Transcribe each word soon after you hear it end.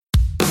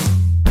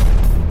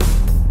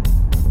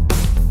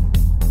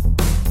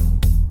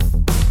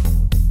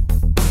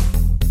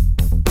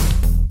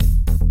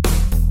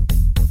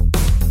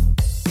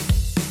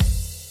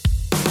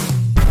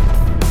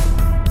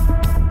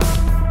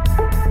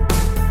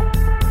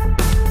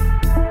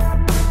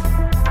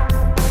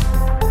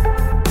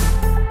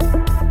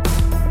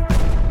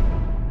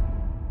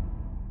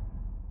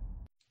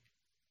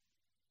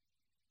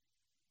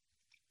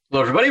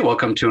Hello, everybody.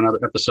 Welcome to another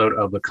episode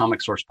of the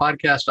Comic Source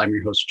Podcast. I'm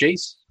your host,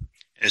 Jace.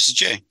 This is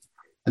Jay.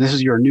 And this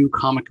is your new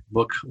Comic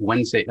Book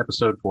Wednesday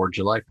episode for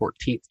July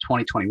 14th,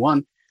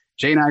 2021.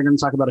 Jay and I are going to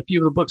talk about a few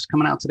of the books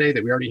coming out today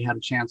that we already had a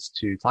chance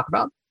to talk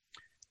about.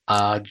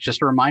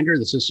 Just a reminder,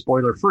 this is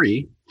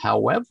spoiler-free.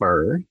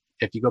 However,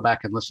 if you go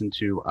back and listen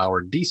to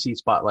our DC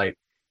Spotlight,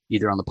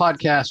 either on the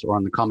podcast or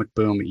on the Comic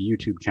Boom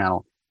YouTube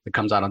channel that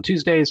comes out on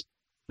Tuesdays,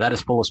 that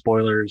is full of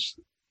spoilers.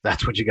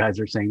 That's what you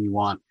guys are saying you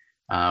want.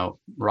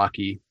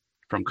 Rocky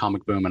from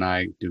Comic Boom and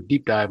I do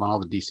deep dive on all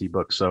the DC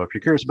books. So if you're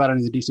curious about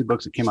any of the DC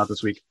books that came out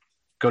this week,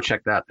 go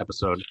check that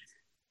episode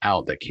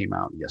out that came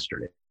out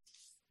yesterday.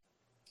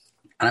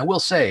 And I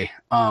will say,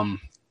 I'm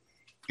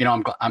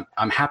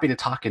happy to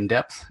talk in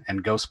depth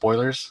and go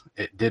spoilers.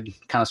 It did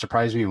kind of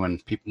surprise me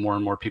when more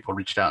and more people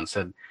reached out and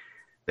said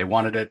they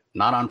wanted it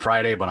not on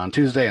Friday, but on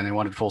Tuesday, and they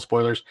wanted full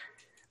spoilers.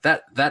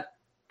 That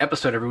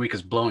episode every week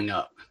is blowing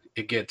up.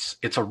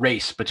 It's a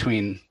race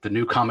between the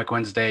new Comic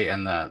Wednesday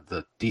and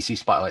the DC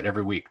Spotlight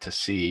every week to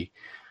see.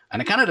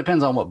 And it kind of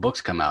depends on what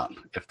books come out,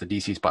 if the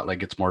DC Spotlight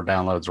gets more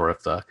downloads or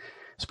if the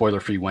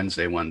spoiler-free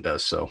Wednesday one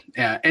does. So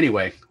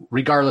anyway,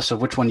 regardless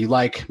of which one you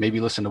like, maybe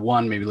listen to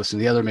one, maybe listen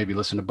to the other, maybe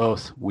listen to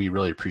both. We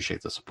really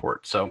appreciate the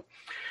support. So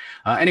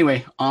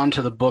anyway, on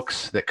to the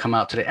books that come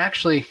out today.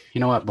 Actually, you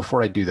know what?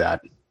 Before I do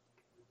that,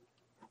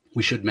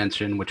 we should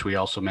mention, which we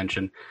also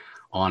mentioned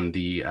on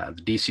the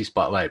DC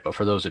Spotlight, but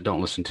for those that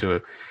don't listen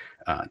to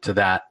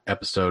that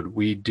episode,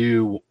 we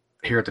do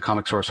here at the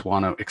Comic Source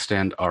want to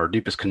extend our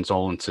deepest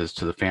condolences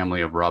to the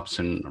family of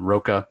Robson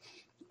Rocha,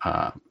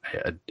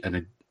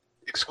 an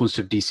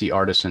exclusive DC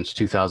artist since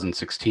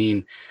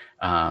 2016.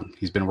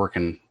 He's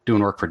been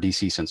doing work for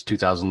DC since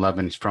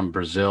 2011. He's from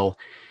Brazil.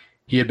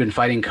 He had been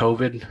fighting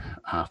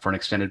COVID for an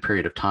extended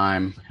period of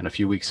time, and a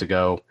few weeks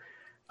ago,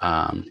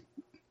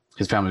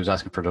 his family was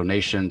asking for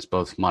donations,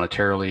 both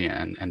monetarily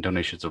and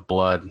donations of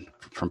blood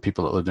from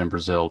people that lived in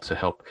Brazil to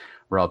help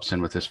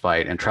Robson with his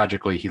fight. And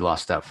tragically, he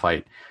lost that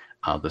fight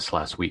this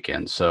last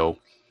weekend. So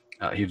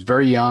he was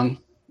very young.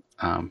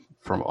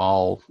 From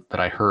all that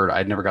I heard,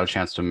 I'd never got a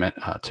chance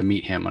to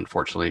meet him,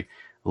 unfortunately.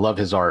 Love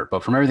his art.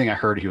 But from everything I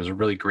heard, he was a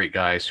really great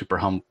guy, super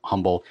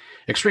humble,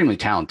 extremely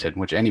talented,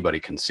 which anybody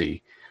can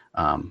see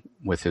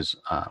with his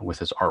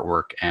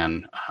artwork.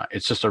 And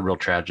it's just a real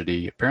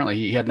tragedy. Apparently,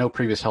 he had no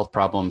previous health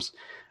problems.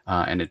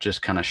 And it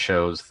just kind of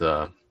shows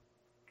the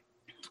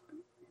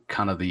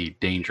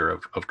danger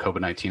of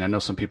COVID-19. I know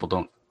some people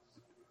don't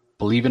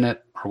believe in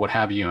it or what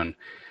have you. And,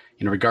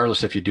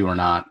 regardless if you do or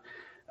not,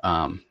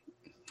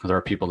 there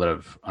are people that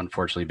have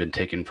unfortunately been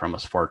taken from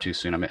us far too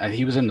soon. I mean,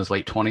 he was in his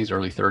late 20s,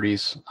 early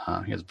 30s.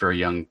 He has a very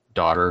young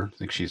daughter. I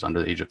think she's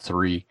under the age of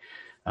 3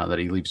 that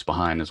he leaves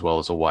behind, as well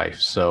as a wife.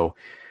 So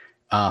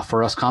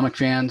for us comic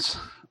fans,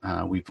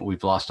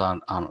 we've lost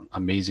on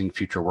amazing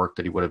future work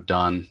that he would have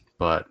done.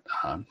 But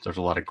there's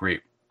a lot of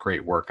great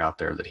work out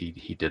there that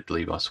he did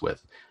leave us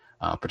with,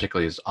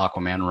 particularly his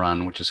Aquaman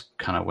run, which is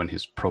kind of when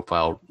his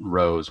profile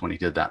rose when he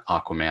did that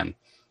Aquaman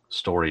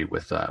story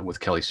with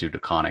Kelly Sue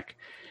DeConnick.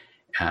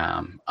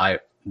 I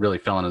really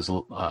fell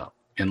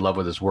in love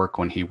with his work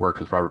when he worked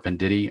with Robert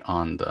Venditti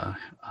on the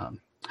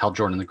Hal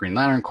Jordan and the Green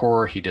Lantern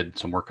Corps. He did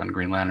some work on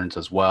Green Lanterns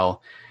as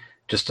well.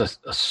 Just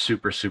a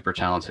super, super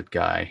talented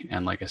guy.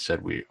 And like I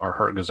said, our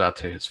heart goes out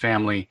to his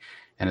family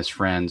and his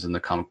friends in the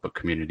comic book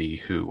community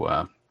who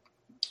are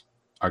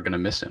going to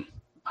miss him.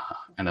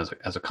 And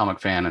as a comic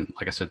fan, and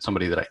like I said,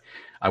 somebody that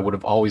I would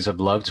have always have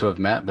loved to have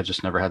met, but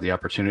just never had the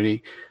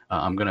opportunity,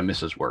 I'm going to miss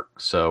his work.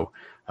 So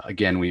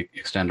again, we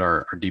extend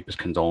our deepest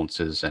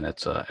condolences, and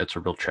it's a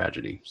real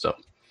tragedy. So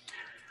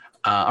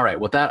all right,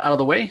 with that out of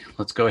the way,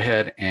 let's go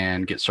ahead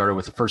and get started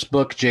with the first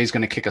book. Jay's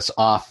going to kick us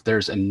off.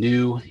 There's a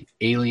new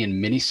Alien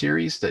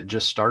miniseries that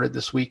just started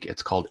this week.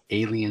 It's called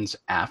Aliens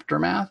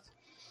Aftermath.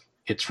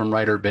 It's from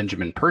writer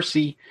Benjamin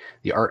Percy.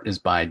 The art is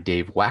by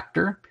Dave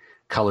Wachter,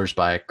 colors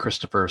by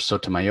Christopher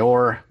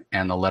Sotomayor,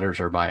 and the letters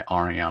are by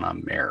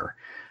Ariana Mayer.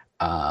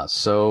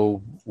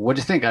 So what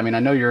do you think? I mean, I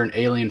know you're an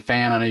Alien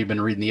fan. I know you've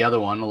been reading the other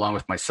one along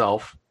with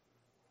myself,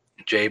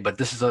 Jay, but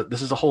this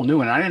is a whole new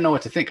one. I didn't know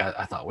what to think.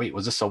 I thought, wait,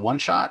 was this a one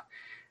shot?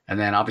 And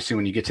then obviously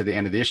when you get to the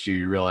end of the issue,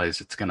 you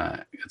realize it's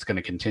gonna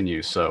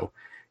continue. So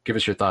give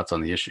us your thoughts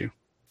on the issue.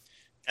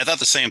 I thought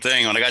the same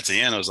thing. When I got to the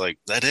end, I was like,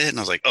 that it? And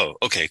I was like, oh,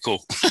 okay,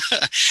 cool.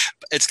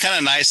 It's kind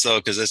of nice, though,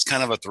 because it's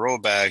kind of a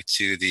throwback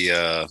to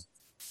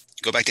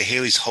go back to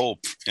Haley's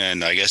Hope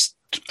and I guess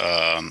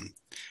the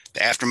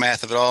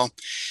aftermath of it all.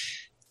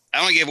 I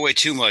don't want to give away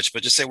too much,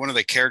 but just say one of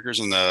the characters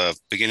in the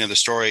beginning of the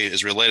story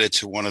is related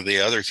to one of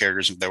the other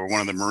characters that were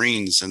one of the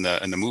Marines in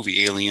the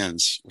movie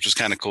Aliens, which is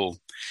kind of cool.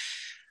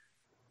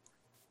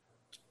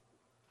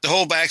 The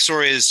whole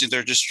backstory is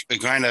they're just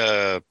kind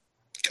of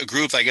a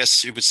group, I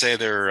guess you would say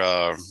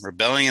they're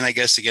rebellion, I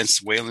guess,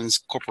 against Wayland's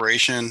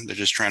corporation. They're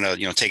just trying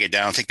to, take it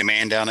down, take the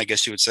man down, I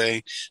guess you would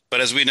say.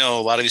 But as we know,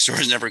 a lot of these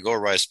stories never go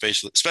right,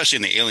 especially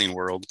in the alien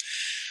world.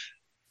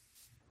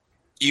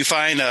 you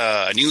find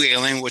a new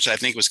alien, which I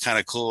think was kind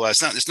of cool.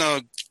 It's no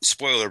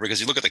spoiler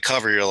because you look at the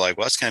cover, you're like,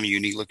 well, that's kind of a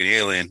unique looking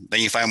alien.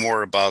 Then you find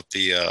more about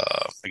the,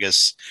 I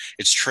guess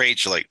its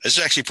traits. You're like, this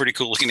is actually a pretty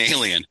cool looking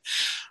alien.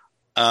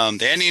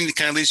 The ending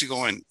kind of leaves you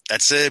going,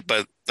 that's it.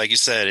 But like you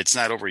said, it's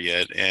not over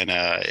yet. And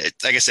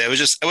like I said,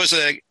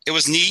 it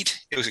was neat.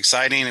 It was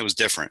exciting. It was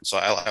different. So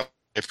I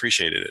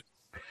appreciated it.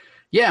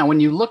 Yeah, when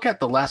you look at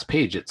the last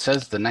page, it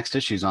says the next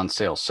issue's on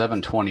sale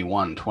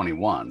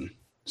 7/21/21.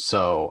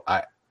 So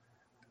I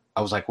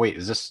was like, wait,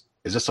 is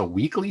this a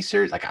weekly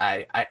series? Like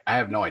I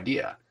have no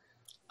idea.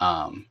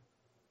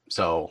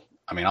 So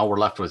I mean, all we're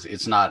left with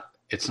it's not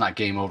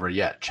game over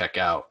yet. Check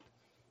out,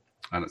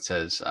 and it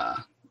says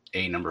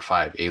A number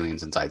 5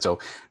 aliens inside. So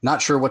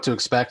not sure what to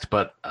expect,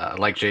 but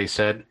like Jay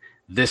said,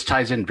 this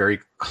ties in very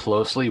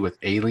closely with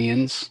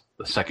Aliens,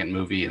 the second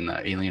movie in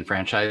the Alien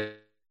franchise.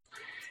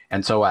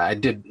 And so I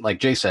did,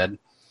 like Jay said,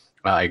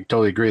 I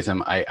totally agree with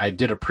him. I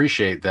did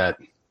appreciate that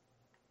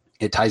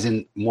it ties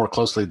in more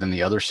closely than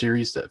the other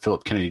series that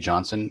Philip Kennedy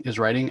Johnson is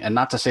writing. And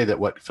not to say that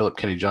what Philip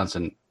Kennedy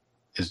Johnson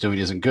is doing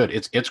isn't good.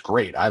 It's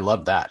great. I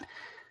love that.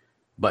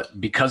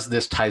 But because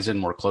this ties in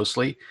more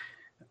closely,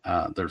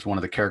 there's one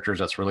of the characters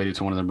that's related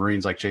to one of the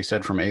Marines, like Jay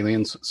said, from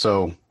Aliens.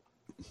 So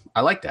I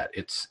like that.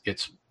 It's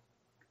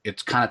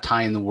kind of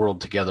tying the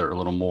world together a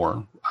little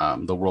more.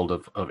 The world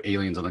of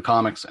Aliens in the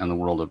comics and the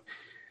world of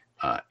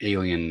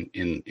Alien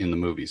in the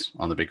movies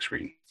on the big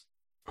screen.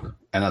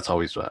 And that's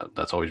always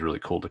really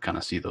cool to kind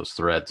of see those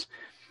threads.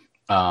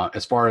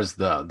 As far as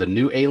the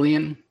new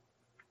Alien,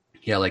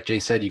 yeah, like Jay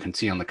said, you can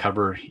see on the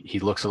cover, he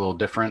looks a little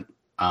different.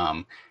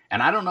 And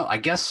I don't know, I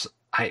guess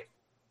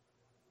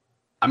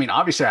I mean,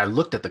 obviously I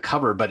looked at the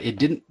cover, but it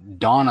didn't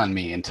dawn on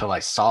me until I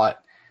saw it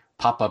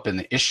pop up in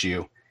the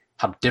issue,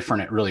 how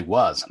different it really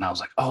was. And I was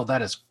like, oh,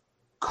 that is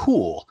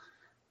cool.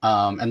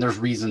 And there's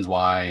reasons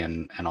why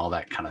and all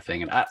that kind of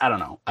thing. And I don't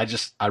know.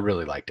 I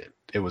really liked it.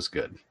 It was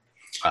good.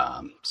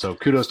 So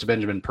kudos to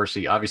Benjamin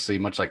Percy. Obviously,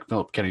 much like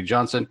Philip Kennedy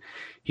Johnson,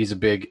 he's a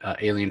big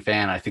Alien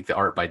fan. I think the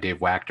art by Dave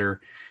Wachter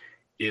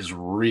is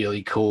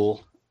really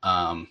cool.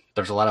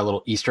 There's a lot of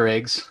little Easter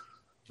eggs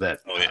that,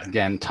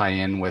 again, tie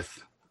in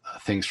with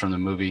things from the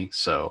movie.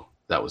 So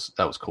that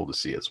was cool to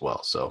see as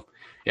well. So,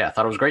 yeah, I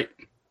thought it was great.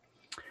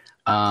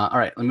 All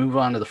right, let me move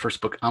on to the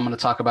first book I'm going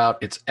to talk about.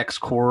 It's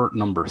X-Corp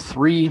number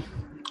 3.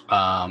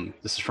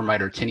 This is from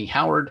writer Tini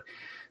Howard.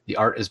 The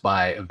art is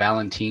by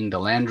Valentine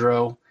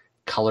Delandro.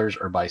 Colors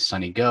are by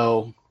Sunny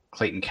Go.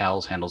 Clayton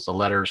Cowles handles the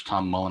letters.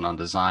 Tom Mullen on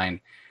design.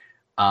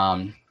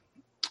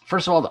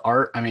 First of all, the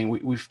art. I mean,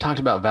 we've talked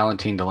about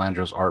Valentine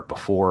Delandro's art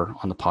before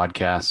on the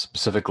podcast,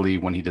 specifically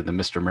when he did the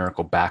Mr.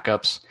 Miracle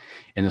backups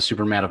in the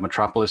Superman of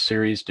Metropolis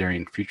series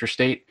during Future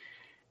State.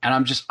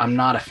 And I'm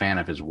not a fan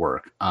of his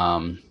work.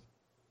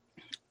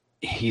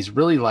 He's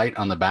really light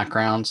on the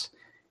backgrounds.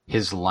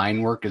 His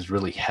line work is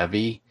really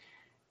heavy,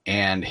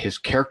 and his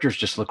characters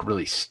just look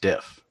really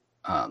stiff.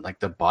 Like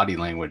the body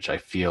language, I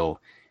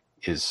feel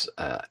is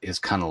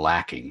kind of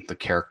lacking, the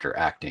character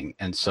acting.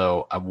 And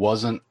so I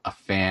wasn't a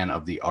fan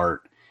of the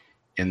art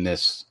in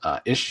this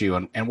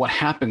issue. And what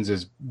happens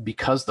is,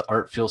 because the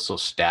art feels so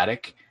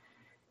static,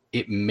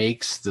 it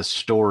makes the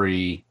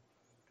story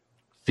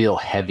feel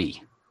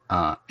heavy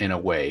in a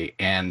way.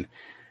 And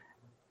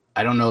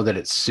I don't know that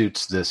it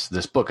suits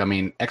this book. I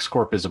mean,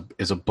 X-Corp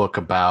is a book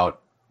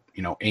about,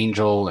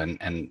 Angel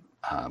and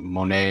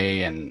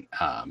Monet and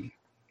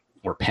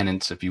or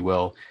Penance, if you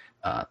will,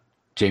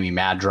 Jamie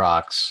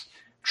Madrox,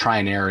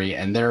 Trinary,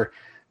 and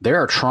they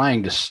are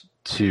trying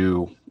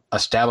to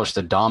establish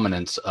the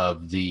dominance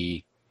of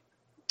the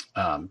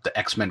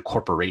X-Men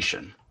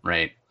Corporation,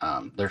 right?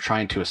 They're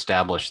trying to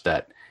establish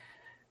that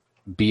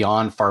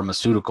beyond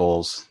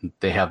pharmaceuticals,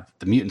 the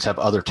mutants have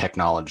other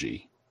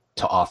technology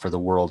to offer the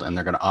world, and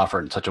they're going to offer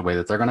it in such a way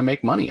that they're going to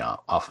make money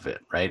off of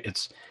it, right?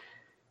 It's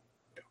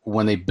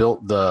when they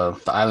built the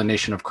island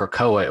nation of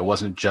Krakoa, it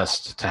wasn't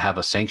just to have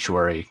a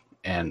sanctuary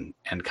and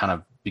kind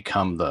of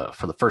become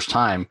for the first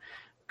time,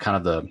 kind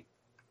of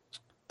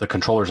the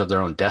controllers of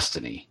their own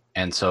destiny.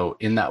 And so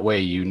in that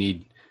way, you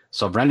need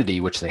sovereignty,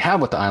 which they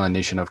have with the island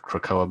nation of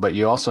Krakoa, but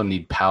you also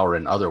need power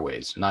in other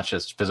ways, not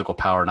just physical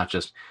power, not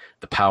just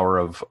the power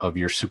of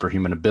your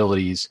superhuman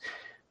abilities.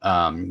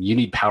 You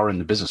need power in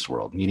the business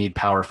world. You need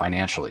power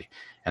financially.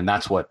 And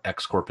that's what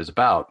X-Corp is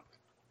about,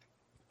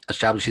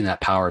 establishing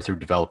that power through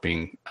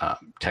developing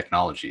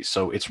technologies.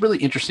 So it's really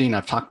interesting.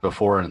 I've talked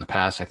before in the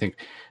past, I think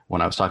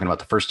when I was talking about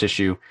the first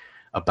issue,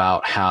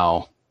 about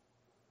how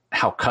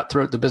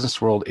cutthroat the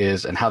business world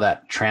is and how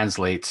that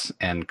translates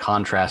and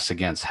contrasts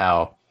against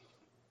how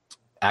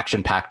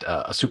action-packed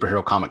a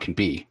superhero comic can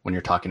be when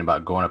you're talking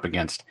about going up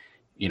against,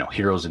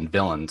 heroes and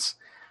villains,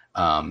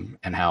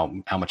 and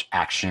how much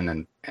action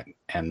and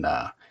kind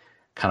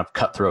of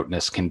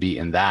cutthroatness can be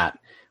in that.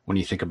 When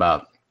you think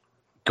about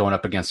going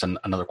up against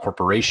another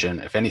corporation,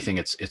 if anything,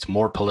 it's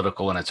more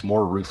political and it's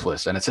more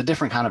ruthless and it's a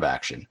different kind of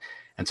action.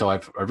 And so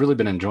I've really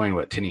been enjoying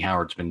what Tini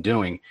Howard's been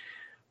doing,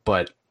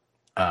 but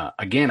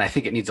again, I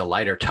think it needs a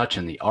lighter touch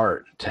in the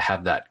art to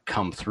have that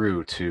come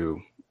through,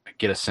 to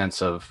get a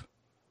sense of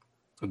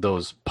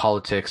those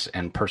politics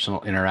and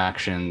personal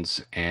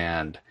interactions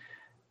and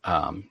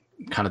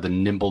kind of the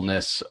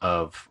nimbleness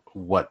of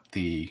what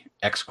the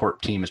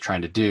X-Corp team is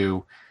trying to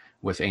do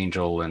with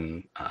Angel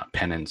and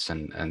Penance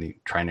and the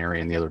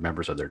Trinary and the other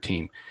members of their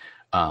team.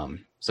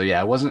 So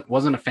yeah, I wasn't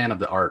a fan of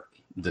the art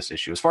this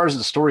issue. As far as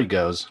the story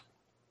goes,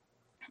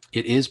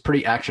 it is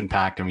pretty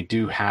action-packed, and we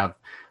do have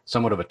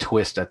somewhat of a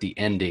twist at the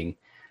ending.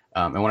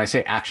 And when I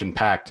say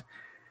action-packed,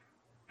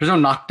 there's no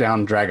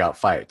knockdown, drag-out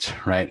fights,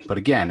 right? But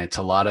again, it's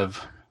a lot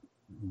of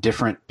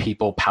different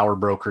people, power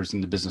brokers in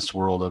the business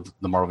world of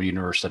the Marvel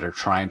Universe that are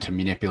trying to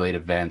manipulate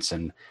events,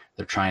 and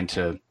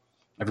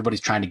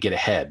everybody's trying to get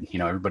ahead. You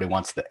know, everybody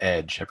wants the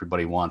edge.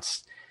 Everybody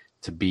wants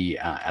to be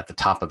at the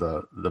top of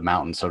the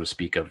mountain, so to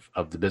speak,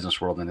 of the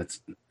business world. And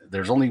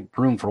there's only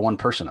room for one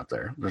person up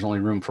there. There's only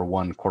room for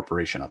one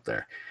corporation up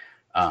there.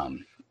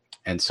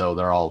 And so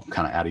they're all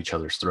kind of at each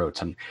other's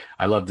throats. And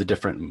I love the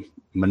different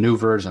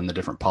maneuvers and the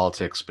different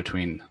politics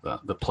between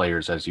the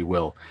players, as you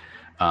will.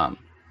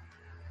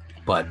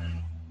 But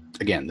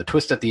again, the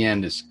twist at the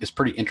end is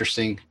pretty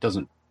interesting.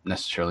 Doesn't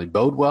necessarily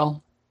bode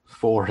well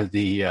for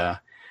the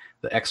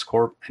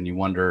X-Corp, and you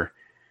wonder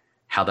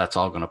how that's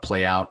all going to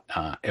play out.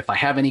 If I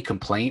have any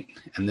complaint,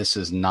 and this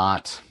is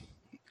not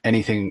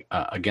anything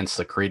against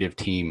the creative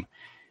team,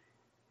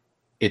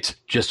 it's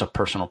just a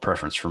personal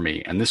preference for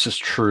me. And this is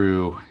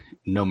true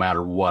no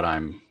matter what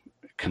I'm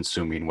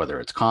consuming, whether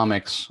it's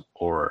comics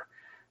or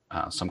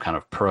some kind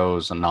of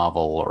prose, a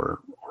novel or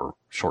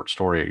short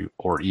story,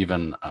 or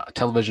even a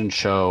television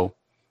show,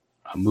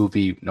 a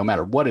movie, no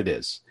matter what it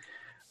is.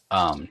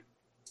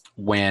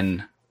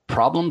 When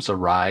problems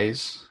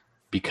arise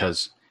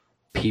because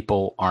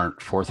people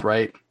aren't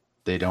forthright,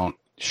 they don't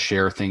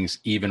share things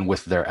even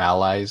with their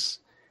allies,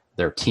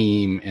 their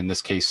team, in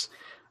this case,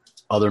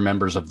 other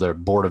members of their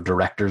board of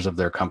directors of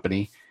their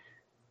company.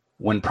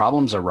 When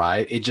problems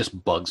arise, it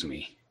just bugs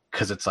me,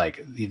 because it's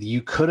like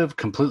you could have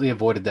completely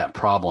avoided that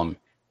problem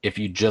if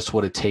you just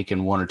would have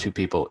taken one or two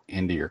people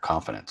into your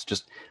confidence.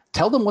 Just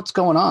tell them what's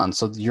going on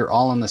so you're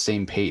all on the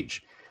same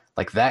page.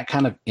 Like that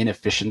kind of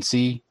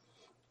inefficiency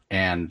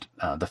and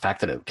the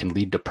fact that it can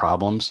lead to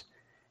problems,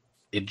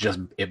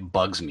 it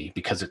bugs me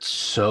because it's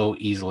so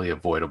easily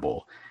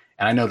avoidable.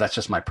 And I know that's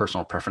just my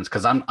personal preference,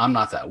 because I'm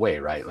not that way,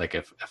 right? Like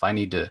if I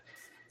need to,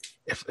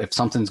 if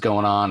something's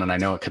going on and I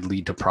know it could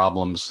lead to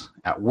problems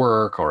at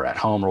work or at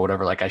home or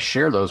whatever, like I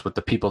share those with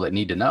the people that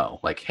need to know.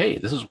 Like, hey,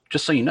 this is,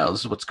 just so you know,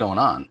 this is what's going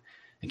on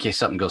in case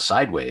something goes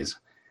sideways.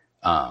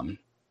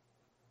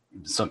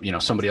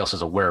 Somebody else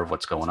is aware of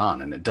what's going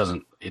on, and it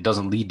doesn't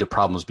lead to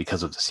problems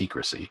because of the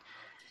secrecy.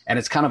 And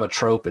it's kind of a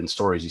trope in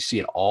stories. You see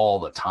it all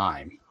the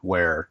time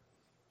where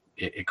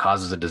it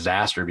causes a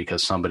disaster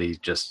because somebody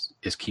just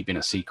is keeping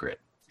a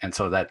secret. And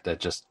so that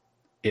just,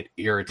 it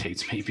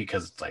irritates me,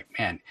 because it's like,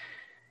 man,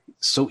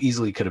 so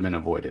easily could have been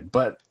avoided.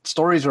 But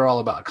stories are all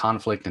about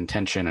conflict and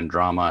tension and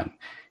drama. And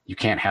you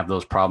can't have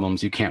those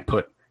problems. You can't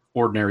put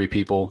ordinary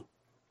people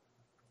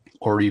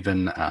or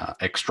even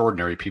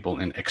extraordinary people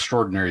in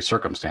extraordinary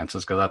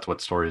circumstances, because that's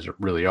what stories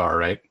really are,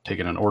 right?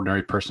 Taking an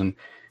ordinary person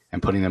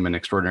and putting them in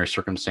extraordinary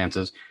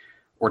circumstances,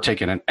 or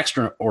taking an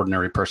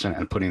extraordinary person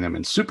and putting them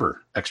in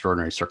super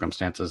extraordinary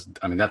circumstances.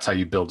 I mean, that's how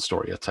you build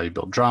story. That's how you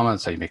build drama.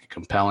 That's how you make it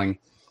compelling.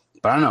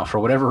 But I don't know, for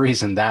whatever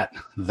reason, that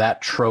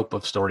trope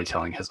of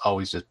storytelling has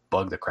always just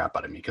bugged the crap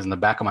out of me, because in the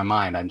back of my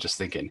mind, I'm just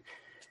thinking,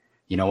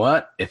 you know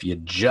what? If you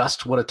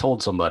just would have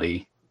told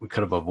somebody, we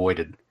could have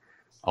avoided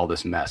all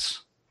this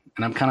mess.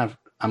 And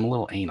I'm a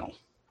little anal,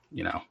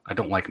 I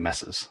don't like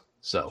messes.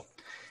 So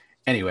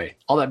anyway,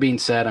 all that being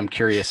said, I'm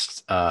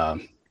curious to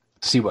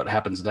see what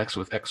happens next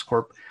with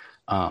X-Corp.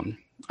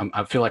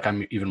 I feel like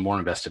I'm even more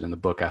invested in the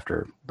book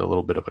after the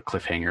little bit of a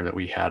cliffhanger that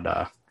we had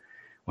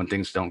when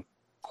things don't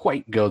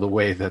quite go the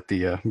way that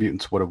the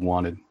mutants would have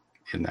wanted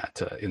in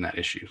that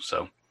issue.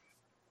 So,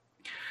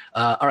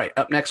 all right,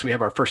 up next we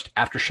have our first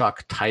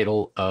Aftershock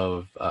title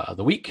of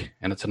the week,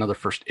 and it's another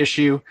first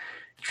issue.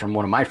 It's from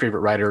one of my favorite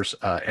writers,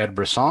 Ed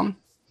Brisson.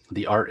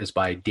 The art is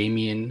by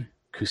Damien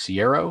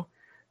Cusiero,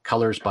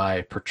 colors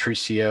by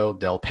Patricio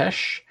Del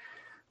Peche,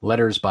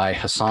 letters by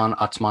Hassan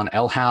Atzman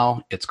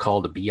Elhau. It's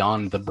called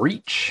Beyond the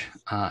Breach,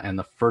 and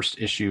the first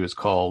issue is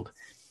called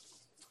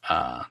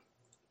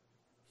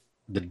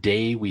The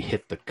Day We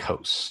Hit the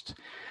Coast.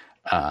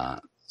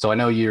 So I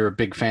know you're a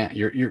big fan.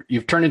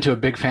 You've turned into a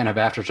big fan of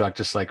Aftershock,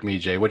 just like me,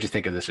 Jay. What'd you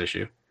think of this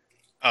issue?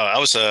 Oh, I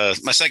was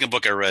my second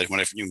book I read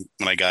when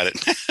I got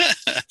it.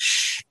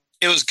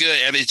 It was good.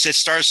 I mean, it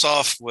starts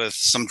off with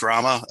some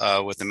drama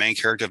with the main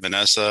character,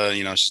 Vanessa.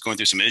 She's going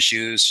through some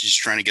issues. She's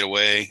trying to get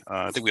away.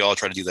 I think we all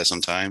try to do that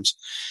sometimes.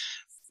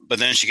 But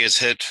then she gets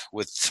hit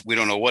with, we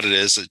don't know what it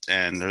is,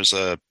 and there's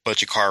a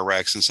bunch of car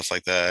wrecks and stuff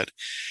like that.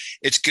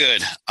 It's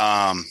good.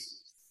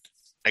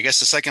 I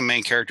guess the second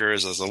main character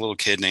is a little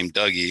kid named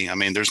Dougie. I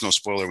mean, there's no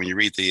spoiler. When you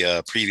read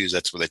the previews,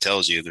 that's what it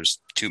tells you. There's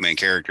two main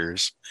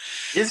characters.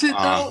 Is it,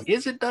 though?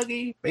 Is it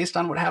Dougie? Based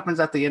on what happens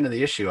at the end of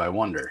the issue, I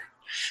wonder.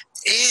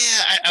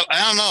 Yeah,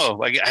 I don't know.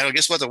 Like, I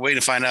guess we'll have to wait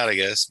and find out, I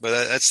guess.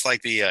 But that's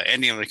like the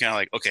ending. They're kind of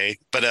like, okay.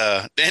 But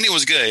the ending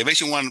was good. It makes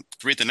you want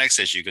to read the next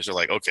issue because you're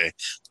like, okay,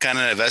 kind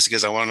of invested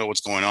because I want to know what's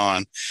going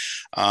on.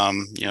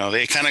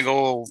 They kind of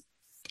go.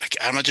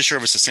 I'm not too sure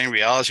if it's the same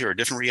reality or a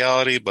different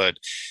reality, but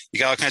you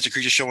got all kinds of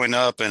creatures showing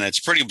up, and it's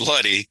pretty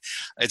bloody.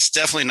 It's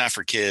definitely not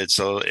for kids.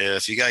 So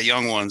if you got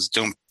young ones,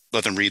 don't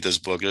let them read this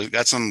book. It's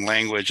got some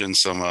language and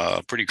some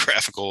pretty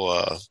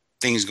graphical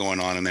things going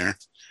on in there.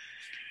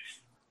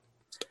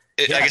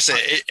 Like I said,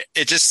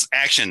 it just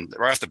action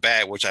right off the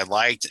bat, which I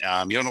liked.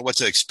 You don't know what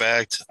to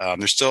expect.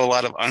 There's still a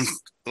lot of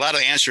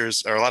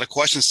answers or a lot of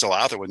questions still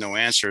out there with no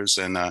answers,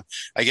 and I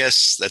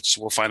guess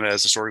we'll find out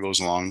as the story goes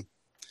along.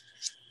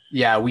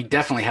 Yeah, we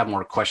definitely have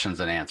more questions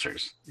than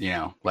answers.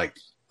 Like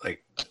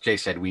Jay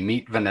said, we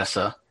meet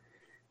Vanessa,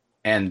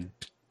 and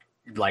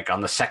like on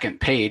the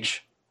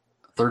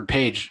third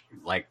page,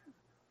 like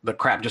the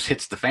crap just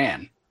hits the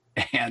fan,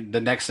 and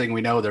the next thing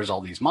we know, there's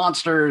all these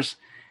monsters.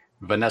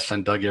 Vanessa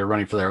and Dougie are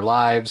running for their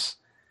lives,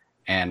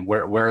 and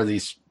where are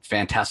these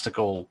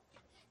fantastical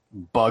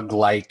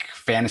bug-like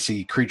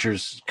fantasy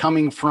creatures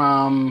coming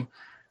from?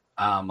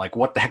 Like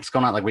what the heck's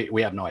going on? Like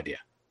we have no idea.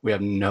 We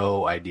have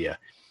no idea.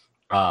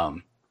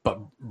 But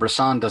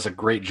Bresson does a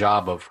great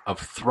job of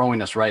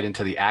throwing us right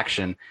into the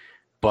action.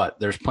 But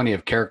there's plenty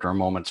of character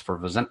moments for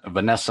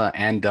Vanessa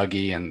and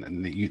Dougie,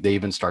 and they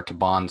even start to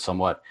bond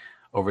somewhat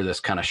over this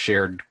kind of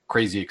shared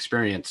crazy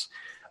experience.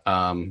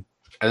 And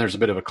there's a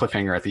bit of a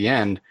cliffhanger at the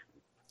end.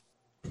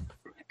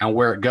 And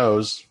where it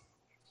goes,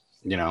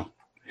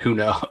 who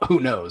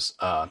knows?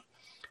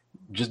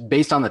 Just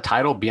based on the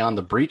title, Beyond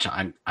the Breach,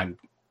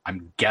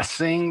 I'm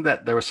guessing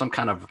that there was some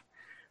kind of,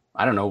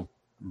 I don't know,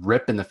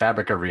 rip in the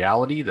fabric of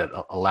reality that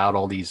allowed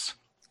all these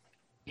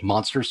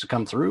monsters to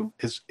come through.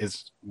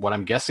 Is what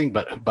I'm guessing,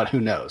 but who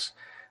knows?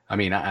 I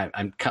mean,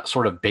 I'm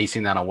sort of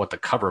basing that on what the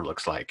cover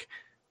looks like,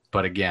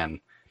 but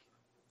again,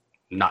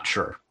 not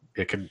sure.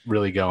 It could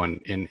really go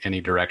in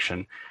any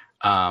direction.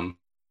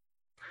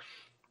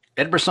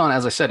 Ed Brisson,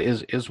 as I said,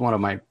 is one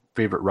of my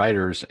favorite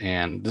writers,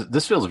 and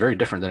this feels very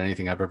different than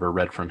anything I've ever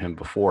read from him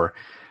before.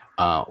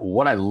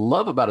 What I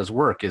love about his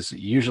work is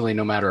usually,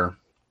 no matter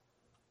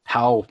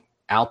how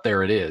out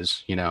there it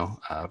is,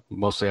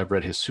 mostly I've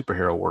read his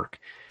superhero work,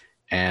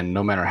 and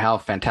no matter how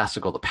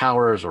fantastical the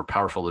powers or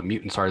powerful the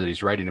mutants are that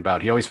he's writing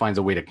about, he always finds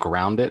a way to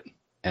ground it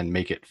and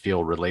make it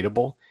feel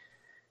relatable.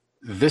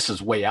 This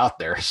is way out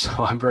there, so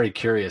I'm very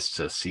curious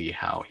to see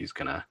how he's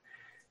gonna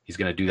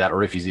do that,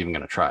 or if he's even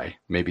gonna try.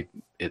 Maybe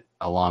it,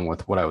 along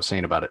with what I was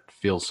saying about it,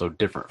 feels so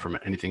different from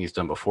anything he's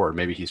done before.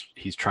 Maybe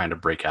he's trying to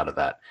break out of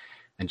that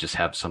and just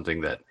have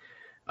something that,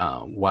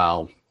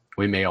 while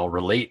we may all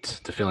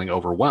relate to feeling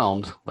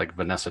overwhelmed, like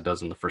Vanessa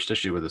does in the first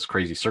issue with this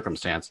crazy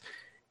circumstance,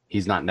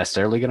 he's not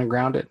necessarily going to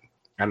ground it.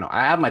 I don't know.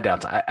 I have my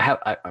doubts.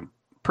 I'm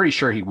pretty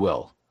sure he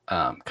will,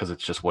 because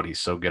it's just what he's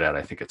so good at.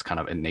 I think it's kind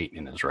of innate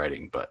in his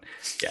writing. But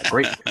yeah,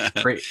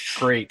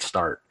 great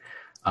start.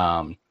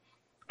 And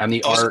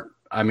the art.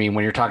 I mean,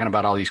 when you're talking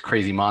about all these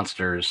crazy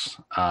monsters,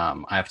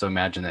 I have to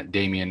imagine that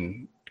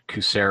Damien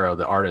Cusero,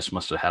 the artist,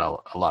 must have had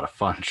a lot of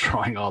fun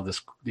drawing all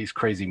these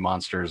crazy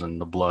monsters and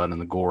the blood and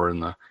the gore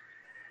and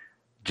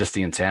just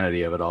the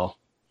insanity of it all.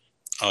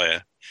 Oh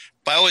yeah,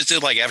 but I always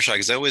did like Aftershock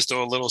because I always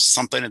throw a little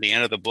something at the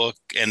end of the book.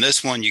 And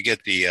this one, you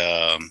get the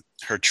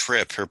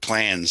her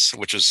plans,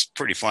 which was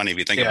pretty funny if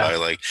you think about it.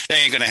 Like, that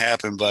ain't gonna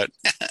happen, but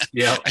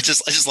yeah, I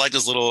just like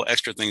those little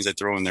extra things they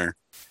throw in there.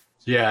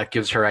 Yeah, it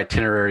gives her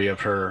itinerary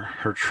of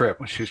her trip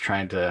when she was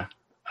trying to,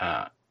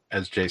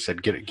 as Jay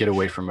said, get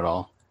away from it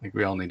all. I think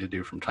we all need to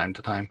do from time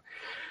to time.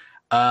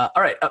 All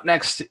right, up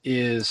next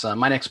is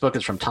my next book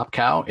is from Top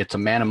Cow. It's A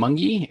Man Among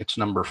Ye. It's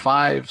number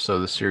 5. So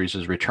the series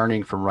is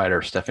returning from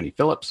writer Stephanie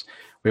Phillips.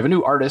 We have a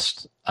new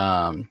artist.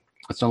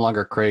 It's no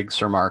longer Craig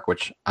Surmark,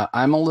 which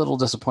I'm a little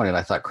disappointed.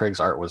 I thought Craig's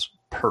art was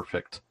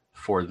perfect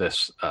for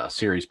this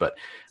series, but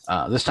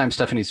this time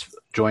Stephanie's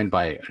joined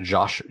by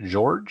Josh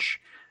George.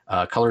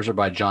 Colors are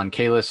by John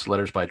Kalis,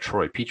 letters by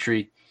Troy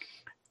Petrie.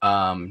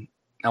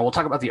 Now we'll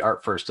talk about the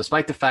art first.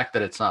 Despite the fact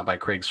that it's not by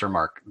Craig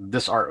Surmark,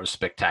 this art was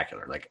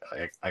spectacular. Like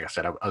I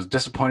said, I was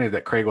disappointed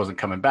that Craig wasn't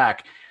coming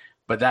back,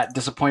 but that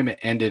disappointment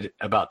ended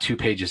about 2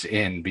 pages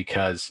in,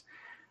 because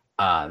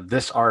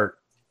this art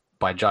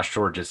by Josh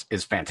George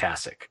is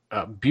fantastic.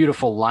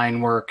 Beautiful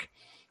line work.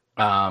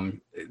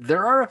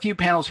 There are a few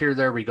panels here or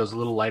there where he goes a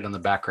little light on the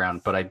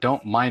background, but I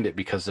don't mind it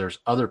because there's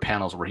other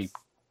panels where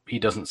he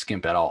doesn't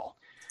skimp at all.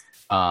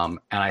 And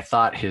I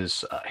thought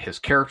his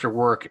character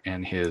work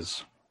and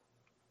his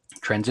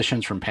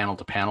transitions from panel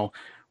to panel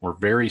were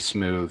very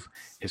smooth.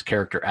 His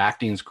character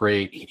acting's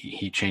great.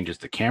 He changes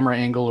the camera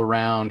angle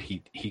around.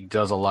 He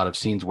does a lot of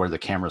scenes where the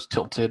camera's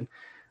tilted,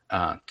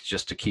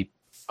 just to keep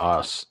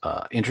us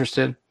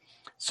interested.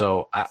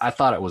 So I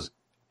thought it was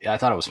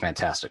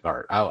fantastic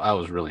art. I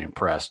was really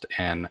impressed.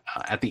 And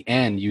at the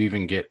end, you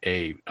even get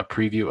a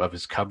preview of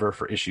his cover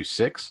for issue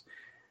 6,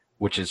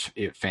 which is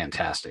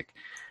fantastic.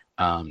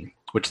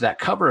 Which that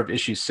cover of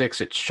issue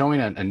 6, it's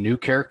showing a new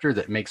character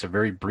that makes a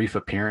very brief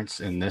appearance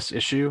in this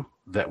issue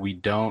that we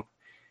don't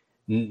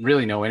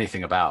really know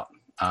anything about.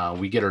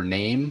 We get her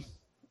name,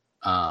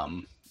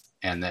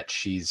 and that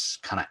she's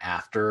kind of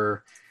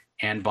after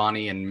Anne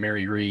Bonny and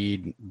Mary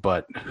Read,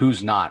 but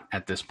who's not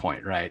at this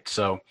point, right?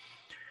 So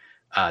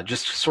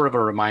just sort of a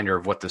reminder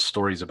of what this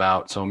story's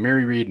about. So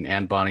Mary Read and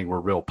Anne Bonny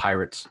were real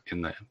pirates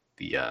in the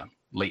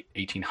late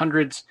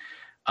 1800s,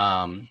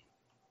 and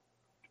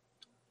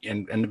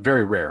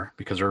very rare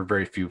because there are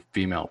very few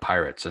female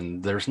pirates,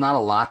 and there's not a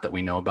lot that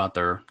we know about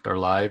their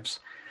lives,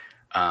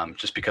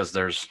 just because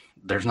there's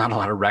not a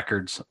lot of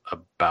records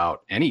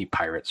about any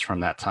pirates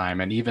from that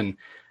time, and even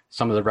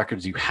some of the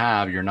records you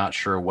have, you're not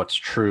sure what's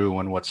true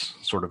and what's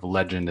sort of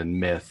legend and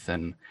myth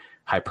and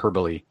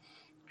hyperbole.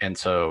 And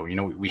so,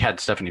 we had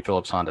Stephanie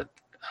Phillips on to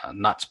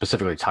not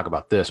specifically talk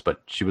about this,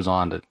 but she was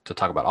on to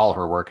talk about all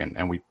her work.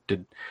 And we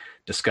did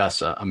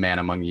discuss A Man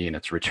Among Ye and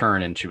its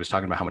return. And she was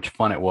talking about how much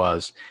fun it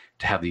was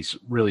to have these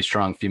really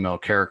strong female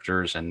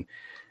characters and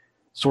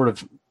sort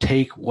of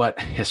take what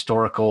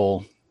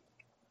historical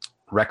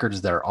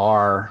records there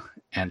are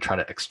and try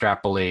to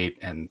extrapolate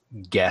and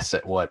guess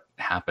at what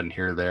happened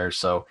here or there.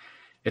 So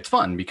it's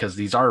fun because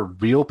these are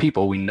real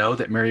people. We know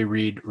that Mary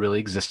Read really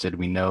existed.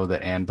 We know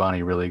that Anne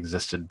Bonny really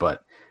existed,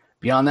 but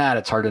beyond that,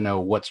 it's hard to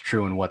know what's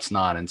true and what's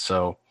not. And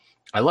so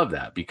I love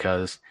that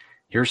because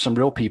here's some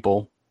real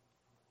people,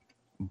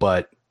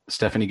 but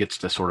Stephanie gets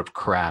to sort of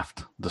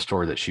craft the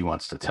story that she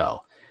wants to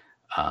tell.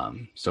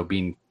 So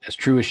being as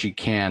true as she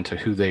can to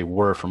who they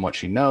were from what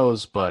she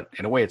knows, but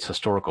in a way it's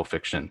historical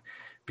fiction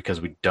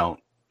because we don't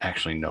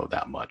actually know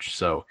that much.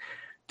 So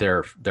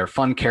they're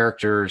fun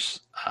characters.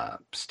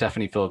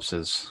 Stephanie Phillips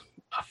is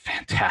a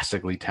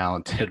fantastically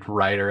talented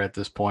writer at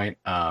this point.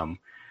 I'm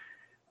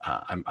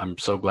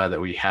so glad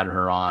that we had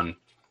her on,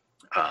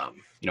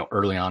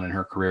 early on in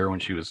her career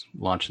when she was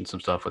launching some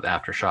stuff with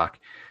Aftershock,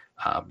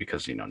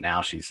 because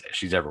now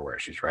she's everywhere.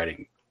 She's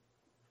writing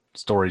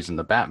stories in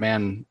the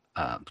Batman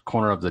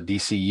corner of the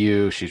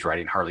DCU. She's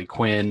writing Harley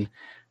Quinn.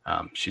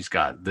 She's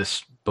got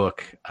this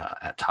book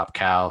at Top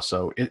Cow.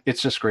 So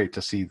it's just great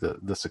to see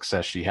the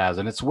success she has.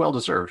 And it's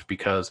well-deserved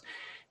because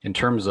in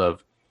terms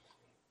of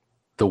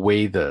the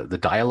way the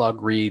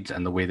dialogue reads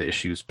and the way the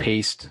issue's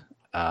paced,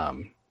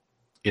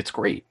 it's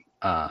great.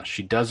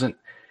 She doesn't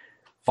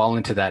fall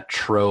into that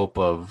trope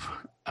of,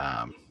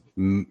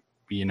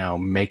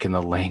 making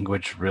the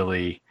language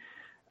really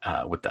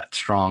with that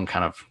strong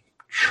kind of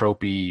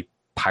tropey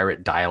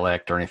pirate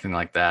dialect or anything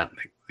like that.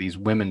 These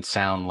women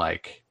sound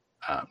like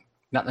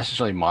not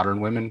necessarily modern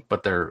women,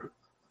 but their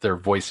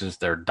voices,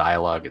 their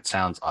dialogue, it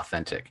sounds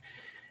authentic,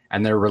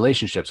 and their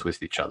relationships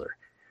with each other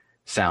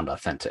sound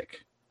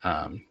authentic.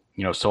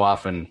 So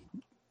often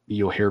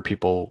you'll hear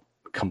people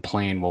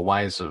complain, well,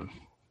 why is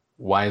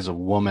a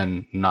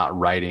woman not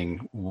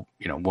writing,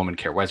 woman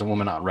care? Why is a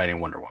woman not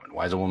writing Wonder Woman?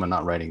 Why is a woman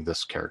not writing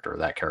this character or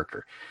that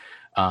character?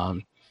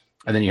 And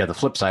then you have the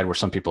flip side where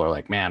some people are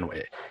like, man,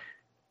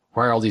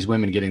 why are all these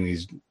women getting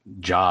these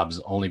jobs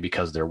only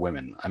because they're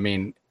women? I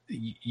mean,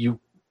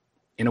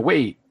 in a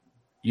way,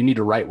 you need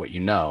to write what you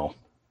know,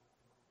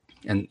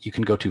 and you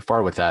can go too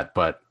far with that.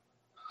 But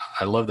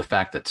I love the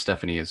fact that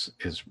Stephanie is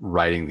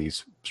writing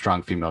these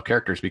strong female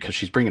characters because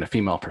she's bringing a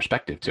female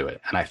perspective to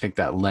it. And I think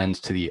that lends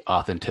to the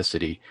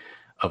authenticity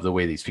of the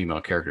way these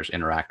female characters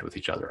interact with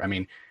each other. I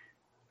mean,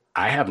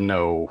 I have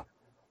no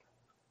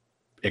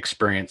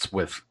experience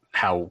with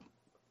how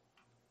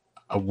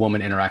a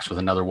woman interacts with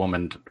another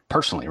woman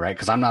personally, right?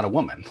 Because I'm not a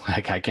woman.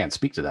 Like, I can't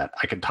speak to that.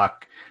 I could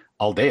talk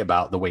all day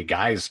about the way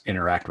guys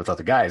interact with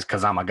other guys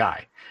because I'm a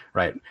guy,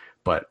 right?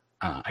 But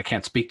I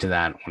can't speak to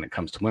that when it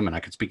comes to women. I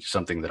could speak to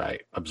something that I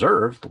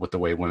observed with the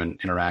way women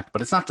interact,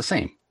 but it's not the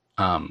same.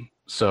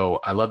 So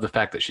I love the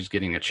fact that she's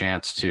getting a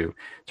chance to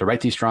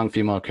write these strong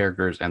female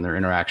characters, and their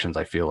interactions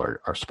I feel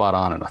are spot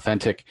on and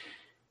authentic.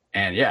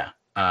 And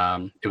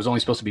it was only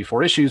supposed to be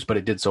 4 issues, but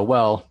it did so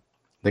well,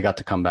 they got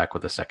to come back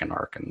with a second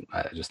arc. And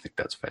I just think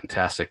that's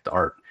fantastic. The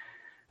art,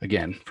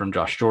 again, from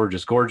Josh George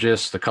is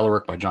gorgeous. The color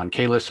work by John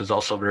Kalis is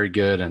also very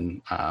good.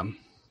 And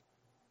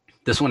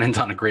this one ends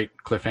on a great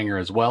cliffhanger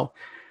as well.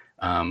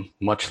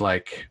 Much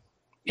like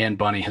Anne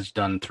Bonny has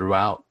done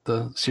throughout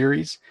the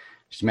series.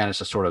 She's managed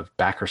to sort of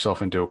back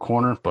herself into a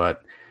corner,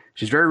 but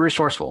she's very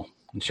resourceful.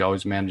 And she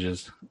always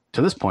manages,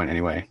 to this point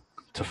anyway,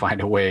 to find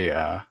a way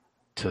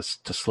to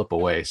slip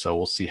away. So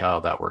we'll see how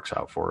that works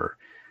out for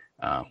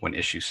her when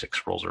issue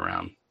 6 rolls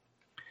around.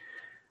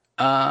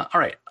 All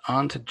right,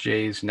 on to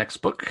Jay's next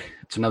book.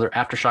 It's another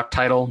Aftershock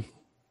title.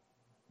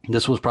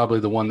 This was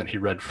probably the one that he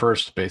read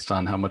first based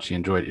on how much he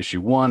enjoyed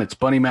issue 1. It's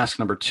Bunny Mask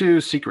number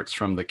 2, Secrets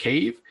from the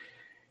Cave.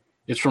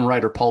 It's from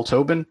writer Paul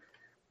Tobin.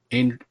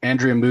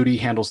 Andrea Moody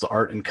handles the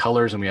art and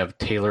colors, and we have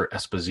Taylor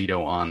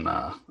Esposito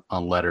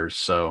on letters.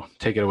 So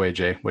take it away,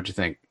 Jay. What'd you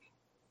think?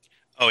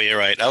 Oh, yeah,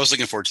 right. I was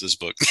looking forward to this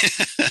book.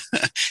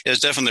 It was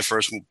definitely the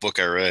first book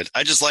I read.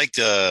 I just liked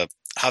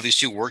how these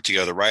two work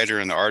together. The writer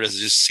and the artist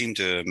just seemed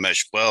to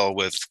mesh well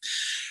with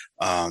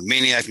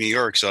Maniac New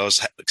York. So I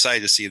was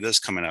excited to see this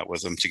coming out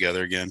with them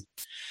together again.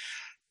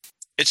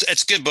 It's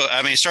a good book.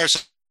 I mean, it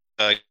starts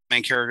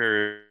main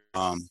character,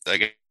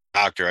 the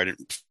doctor. I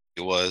didn't.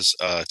 It was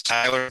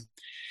Tyler.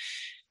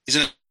 He's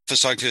in a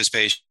was talking to his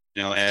patient,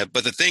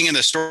 but the thing in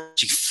the story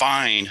you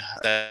find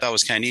that I thought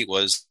was kind of neat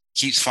was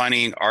keeps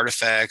finding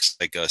artifacts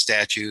like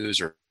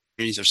statues or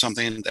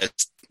something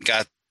that's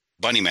got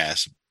bunny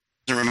masks.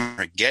 Doesn't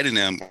remember getting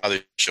them while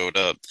they showed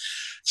up.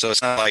 So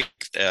it's not like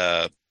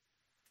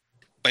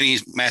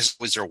Bunny's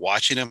mask was there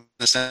watching him.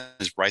 Is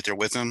right there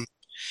with him.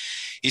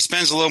 He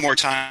spends a little more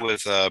time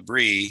with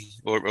B,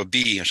 who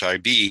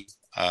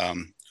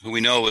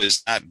we know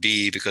is not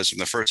B because from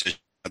the first issue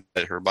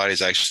that her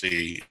body's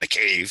actually in a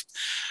cave.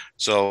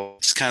 So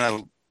it's kind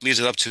of leaves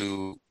it up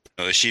to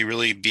is she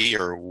really B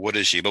or what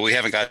is she? But we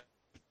haven't got.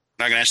 I'm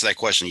not going to answer that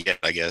question yet,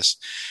 I guess.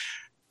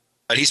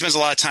 But he spends a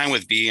lot of time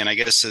with B, and I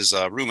guess his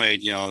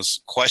roommate,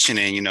 is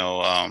questioning,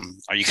 are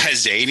you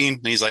guys dating?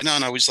 And he's like, no,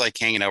 we're just like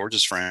hanging out. We're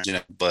just friends,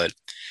 But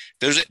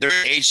there's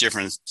age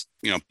difference,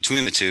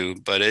 between the two.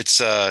 But it's,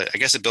 I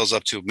guess it builds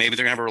up to maybe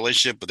they're gonna have a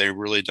relationship, but they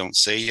really don't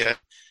say yet.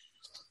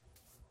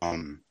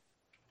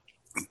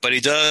 But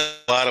he does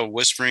a lot of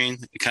whispering.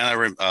 It kind of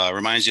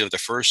reminds you of the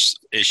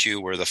first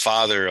issue where the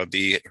father of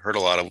B heard a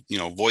lot of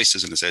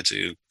voices in his head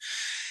too.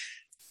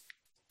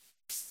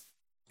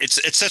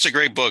 It's such a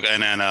great book,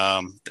 and then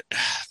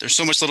there's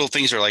so much little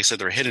things that, like I said,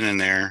 they're hidden in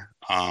there.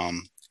 I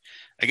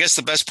guess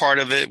the best part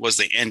of it was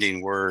the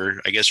ending, where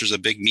I guess there's a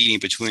big meeting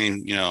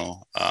between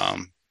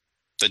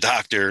the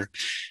doctor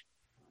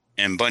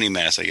and Bunny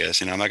Mask. I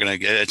guess I'm not gonna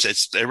get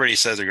it's everybody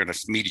says they're gonna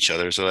meet each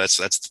other, so that's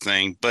the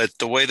thing. But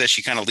the way that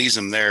she kind of leaves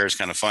them there is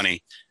kind of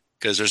funny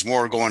because there's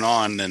more going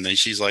on, and then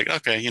she's like,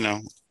 okay,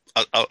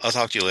 I'll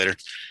talk to you later.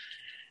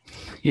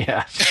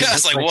 Yeah. I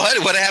was like,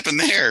 what happened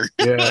there?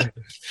 Yeah.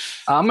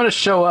 I'm going to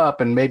show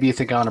up and maybe you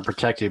think I want to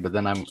protect you, but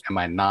then am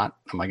I not?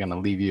 Am I going to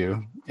leave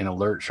you in a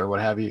lurch or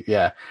what have you?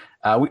 Yeah.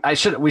 I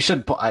should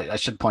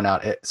point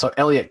out it. So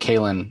Elliot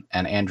Kalin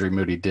and Andrew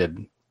Moody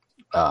did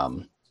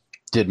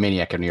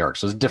Maniac of New York.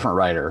 So it's a different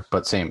writer,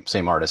 but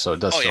same artist. So it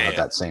does still have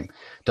that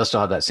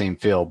same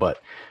feel,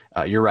 but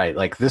you're right.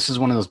 Like this is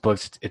one of those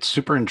books. It's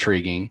super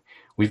intriguing.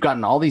 We've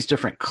gotten all these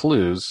different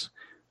clues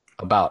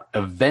about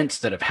events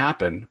that have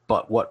happened,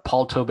 but what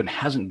Paul Tobin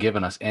hasn't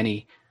given us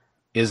any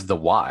is the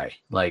why.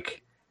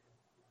 Like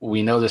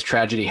we know this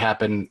tragedy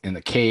happened in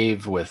the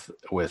cave with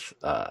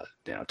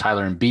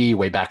Tyler and B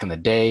way back in the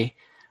day,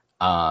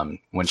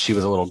 when she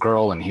was a little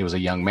girl and he was a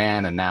young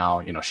man, and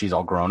now she's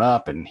all grown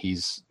up and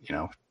he's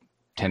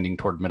tending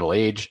toward middle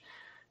age,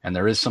 and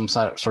there is some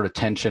sort of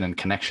tension and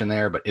connection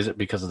there. But is it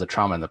because of the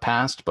trauma in the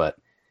past? But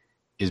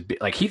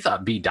like he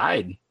thought B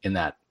died in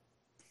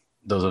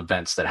those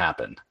events that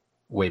happened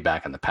way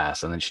back in the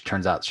past, and then she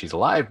turns out she's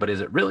alive, but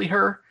is it really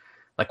her?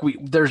 Like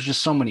there's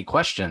just so many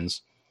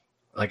questions.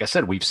 Like I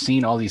said, we've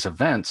seen all these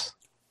events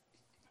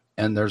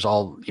and there's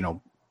all,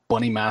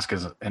 Bunny Mask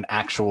is an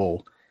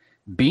actual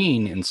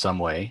being in some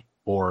way,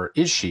 or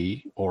is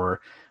she?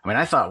 Or,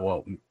 I thought,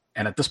 well,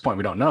 and at this point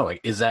we don't know,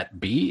 like, is that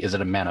B? Is it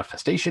a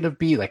manifestation of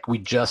B? Like we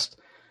just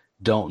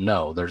don't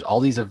know. There's all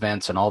these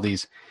events and all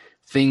these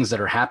things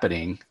that are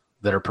happening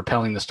that are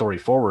propelling the story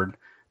forward,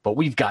 but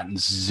we've gotten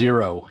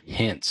zero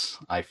hints,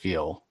 I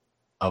feel,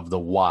 of the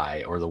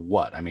why or the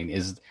what.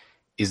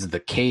 Is the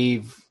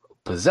cave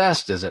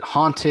possessed? Is it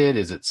haunted?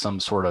 Is it some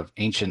sort of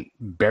ancient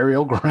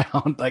burial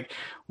ground? Like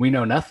we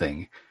know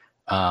nothing.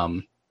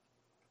 And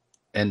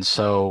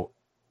so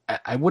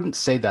I wouldn't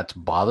say that's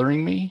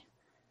bothering me,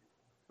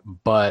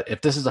 but if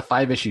this is a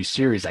 5-issue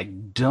series, I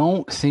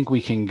don't think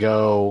we can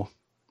go.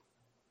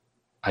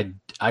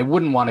 I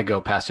wouldn't want to go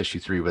past issue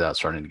 3 without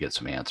starting to get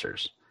some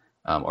answers.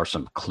 Or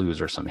some clues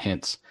or some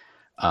hints.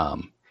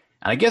 And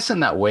I guess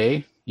in that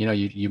way,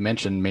 you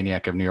mentioned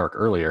Maniac of New York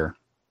earlier,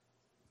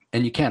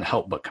 and you can't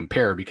help but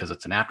compare because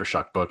it's an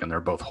Aftershock book and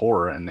they're both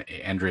horror, and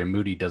Andrea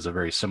Moody does a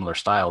very similar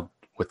style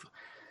with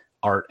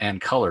art and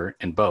color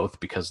in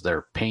both because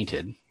they're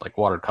painted like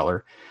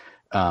watercolor.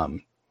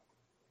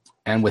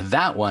 And with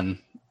that one,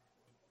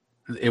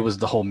 it was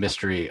the whole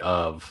mystery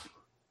of,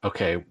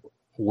 okay,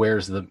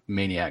 where's the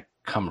maniac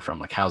come from?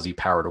 Like, how's he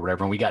powered or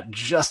whatever? And we got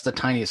just the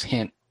tiniest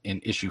hint in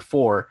issue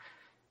 4,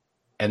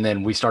 and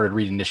then we started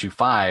reading issue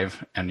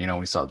 5, and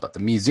we saw about the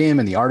museum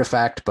and the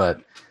artifact,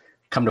 but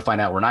come to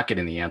find out we're not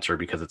getting the answer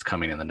because it's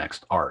coming in the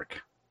next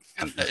arc,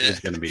 and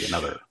it's going to be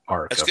another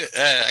arc. That's good.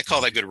 I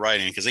call that good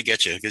writing because they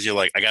get you, because you're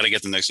like, I got to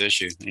get the next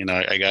issue.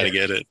 I got to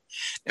get it.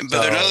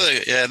 But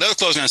another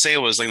close I'm going to say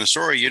was, like, in the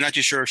story, you're not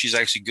too sure if she's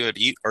actually good,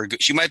 or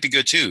she might be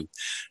good too,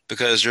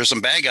 because there's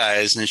some bad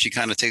guys and she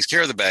kind of takes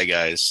care of the bad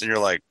guys, and you're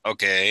like,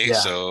 okay,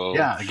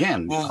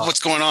 again, what's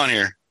going on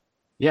here?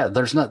 Yeah,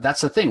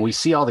 that's the thing. We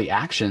see all the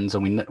actions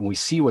and we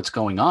see what's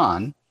going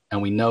on,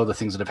 and we know the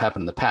things that have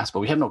happened in the past, but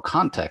we have no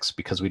context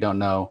because we don't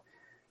know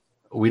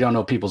we don't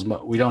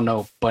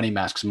know Bunny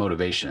Mask's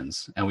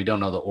motivations, and we don't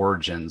know the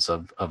origins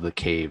of the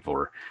cave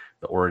or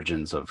the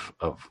origins of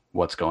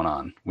what's going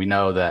on. We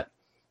know that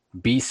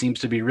B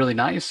seems to be really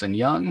nice and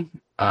young,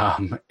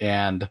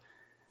 and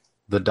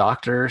the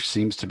doctor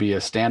seems to be a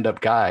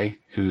stand-up guy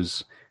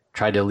who's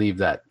tried to leave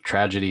that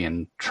tragedy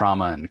and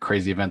trauma and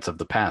crazy events of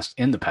the past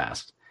in the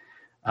past.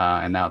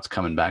 And now it's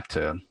coming back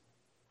to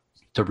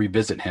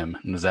revisit him.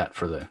 And is that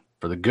for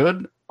the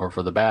good or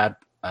for the bad?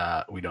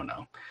 We don't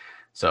know.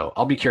 So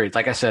I'll be curious.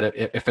 Like I said,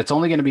 if it's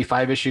only going to be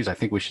 5 issues, I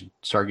think we should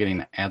start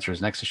getting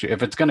answers next issue.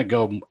 If it's going to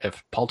go,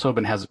 if Paul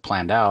Tobin has it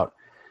planned out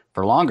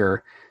for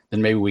longer,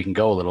 then maybe we can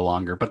go a little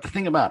longer. But the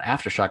thing about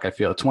Aftershock, I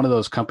feel it's one of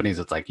those companies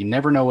that's like, you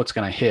never know what's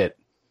going to hit.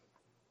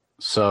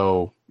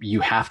 So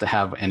you have to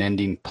have an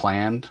ending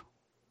planned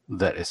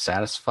that is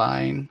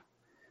satisfying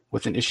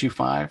with an issue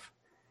 5.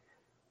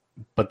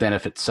 But then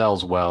if it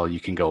sells well,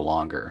 you can go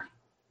longer,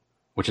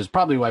 which is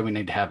probably why we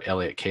need to have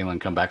Elliot Kalin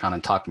come back on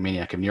and talk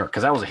Maniac of New York,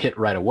 because that was a hit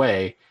right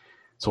away.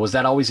 So was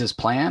that always his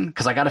plan?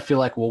 Because I got to feel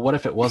like, well, what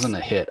if it wasn't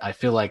a hit? I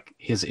feel like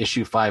his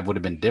issue 5 would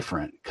have been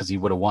different because he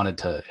would have wanted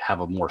to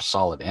have a more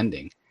solid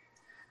ending.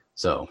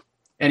 So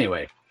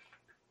anyway,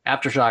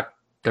 Aftershock,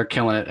 they're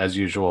killing it as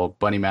usual.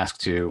 Bunny Mask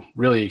 2,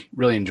 really,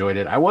 really enjoyed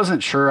it. I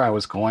wasn't sure I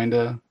was going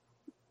to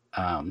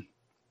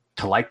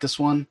like this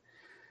one.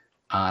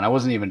 And I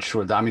wasn't even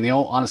sure. I mean,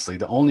 honestly,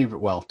 the only,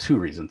 well, 2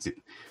 reasons.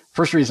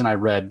 First reason I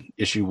read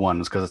issue 1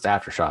 was because it's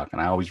Aftershock,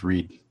 and I always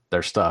read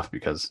their stuff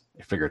because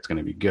I figure it's going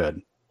to be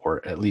good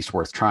or at least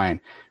worth trying.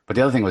 But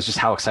the other thing was just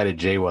how excited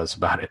Jay was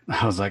about it.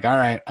 I was like, all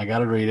right, I got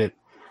to read it.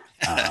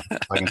 I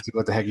can see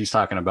what the heck he's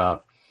talking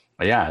about.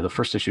 But yeah, the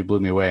first issue blew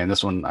me away, and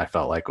this one I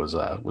felt like was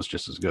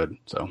just as good.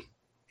 So,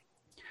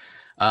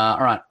 all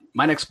right,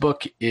 my next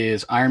book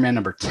is Iron Man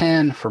number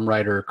 10 from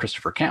writer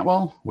Christopher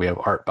Cantwell. We have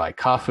art by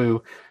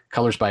Kafu,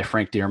 colors by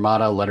Frank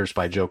D'Armata, letters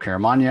by Joe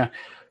Caramagna.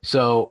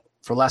 So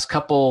for the last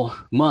couple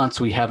months,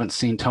 we haven't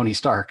seen Tony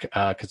Stark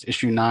because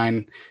issue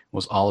 9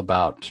 was all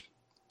about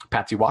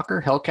Patsy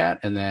Walker, Hellcat,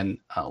 and then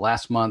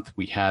last month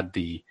we had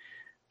the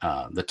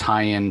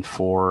tie-in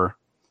for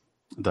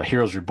the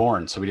Heroes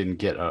Reborn, so we didn't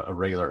get a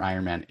regular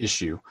Iron Man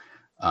issue.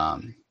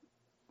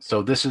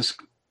 So this is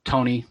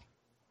Tony.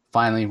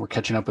 Finally, we're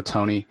catching up with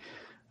Tony,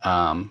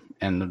 and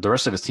the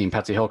rest of his team.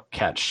 Patsy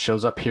Hellcat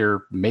shows up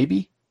here,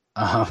 maybe.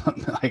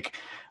 Like,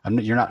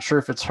 you're not sure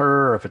if it's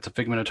her or if it's a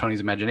figment of Tony's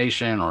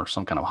imagination or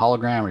some kind of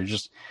hologram, or you're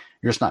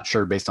just not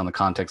sure based on the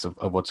context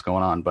of what's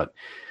going on. But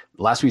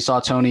last we saw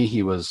Tony,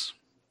 he was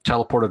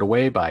teleported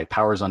away by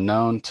powers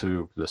unknown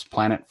to this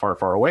planet far,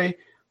 far away.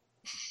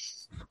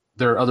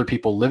 There are other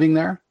people living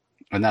there,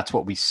 and that's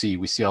what we see.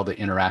 We see all the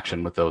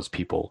interaction with those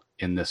people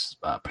in this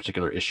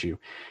particular issue.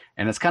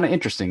 And it's kind of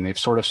interesting. They've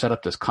sort of set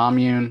up this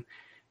commune,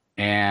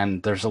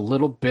 and there's a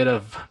little bit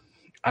of,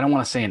 I don't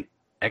want to say an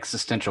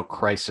existential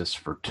crisis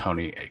for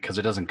Tony because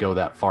it doesn't go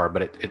that far,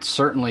 but it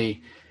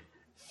certainly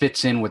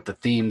fits in with the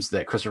themes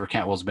that Christopher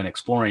Cantwell's been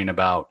exploring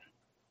about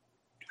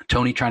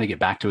Tony trying to get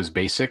back to his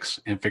basics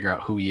and figure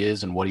out who he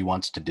is and what he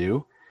wants to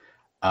do,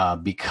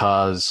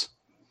 because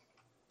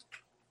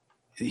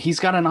he's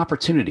got an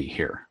opportunity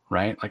here,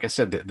 right? Like I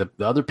said, the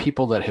other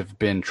people that have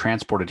been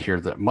transported here,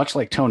 that much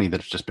like Tony,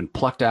 that have just been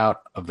plucked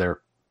out of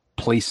their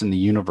place in the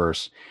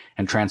universe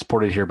and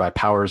transported here by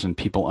powers and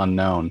people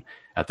unknown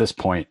at this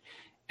point,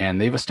 and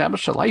they've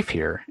established a life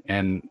here,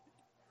 and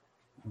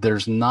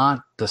there's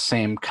not the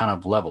same kind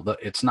of level.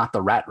 It's not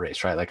the rat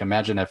race, right? Like,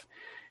 imagine if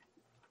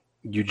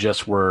you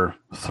just were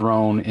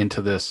thrown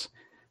into this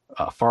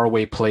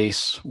faraway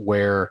place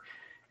where,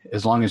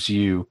 as long as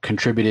you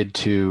contributed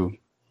to,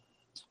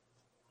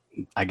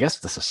 I guess,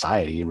 the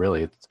society,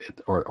 really,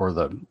 or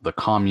the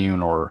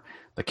commune or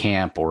the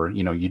camp, or,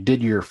 you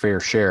did your fair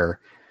share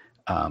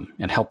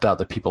and helped out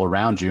the people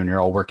around you, and you're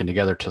all working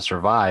together to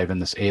survive in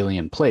this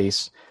alien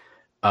place.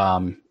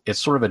 It's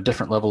sort of a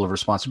different level of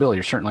responsibility.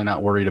 You're certainly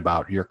not worried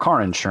about your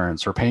car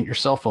insurance or paying your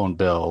cell phone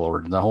bill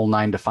or the whole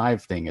 9 to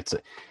 5 thing.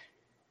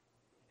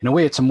 In a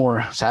way, it's a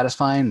more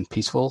satisfying and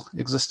peaceful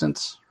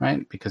existence,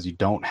 right? Because you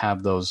don't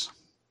have those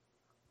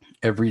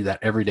that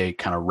everyday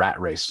kind of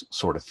rat race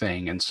sort of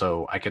thing. And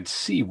so I could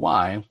see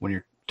why,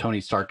 when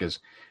Tony Stark is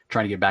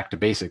trying to get back to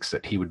basics,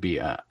 that he would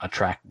be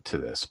attracted to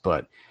this.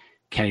 But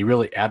can he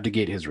really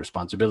abdicate his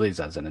responsibilities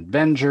as an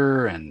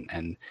Avenger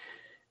and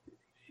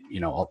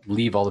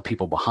leave all the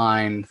people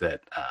behind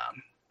that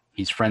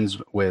he's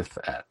friends with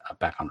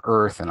back on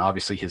Earth, and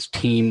obviously his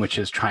team, which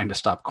is trying to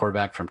stop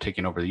Korvac from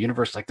taking over the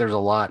universe? Like, there's a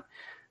lot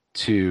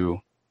to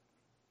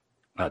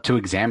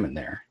examine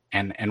there.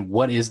 And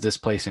what is this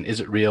place, and is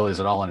it real?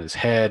 Is it all in his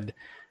head?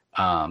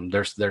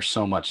 There's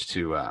so much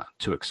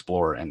to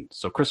explore. And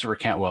so Christopher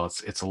Cantwell,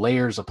 it's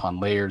layers upon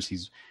layers.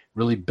 He's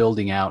really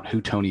building out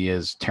who Tony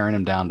is, tearing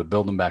him down to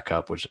build him back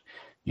up, which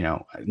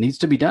it needs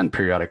to be done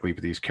periodically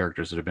with these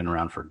characters that have been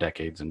around for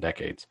decades and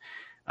decades.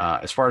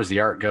 As far as the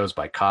art goes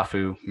by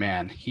Kafu,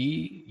 man,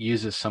 he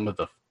uses some of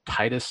the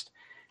tightest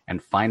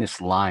and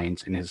finest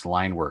lines in his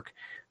line work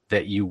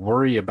that you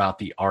worry about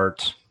the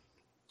art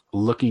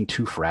looking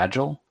too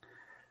fragile.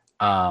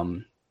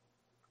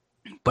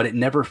 But it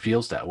never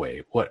feels that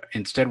way. What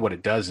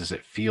it does is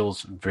it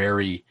feels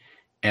very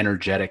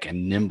energetic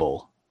and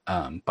nimble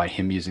by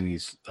him using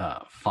these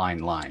fine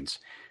lines,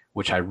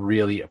 which I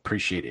really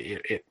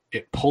appreciate.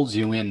 It pulls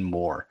you in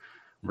more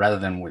rather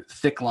than with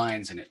thick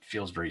lines, and it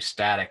feels very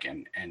static,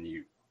 and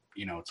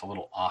it's a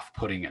little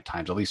off-putting at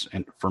times, at least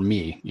for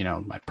me,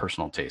 my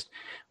personal taste.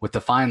 With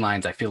the fine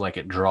lines, I feel like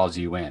it draws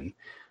you in.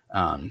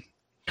 Kind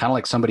of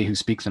like somebody who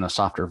speaks in a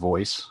softer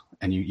voice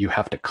and you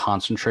have to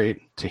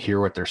concentrate to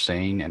hear what they're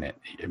saying, and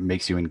it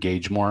makes you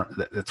engage more.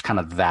 It's kind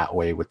of that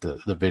way with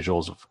the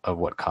visuals of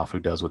what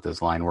Kafu does with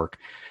his line work.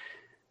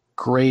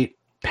 Great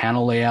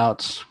panel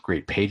layouts,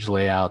 great page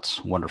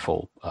layouts,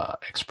 wonderful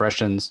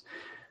expressions,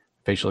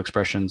 facial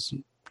expressions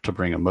to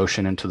bring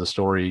emotion into the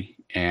story,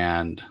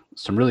 and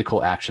some really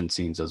cool action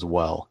scenes as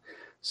well.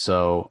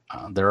 So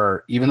there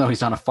are, even though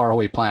he's on a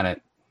faraway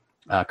planet,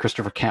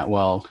 Christopher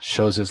Cantwell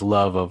shows his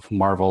love of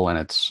Marvel and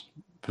its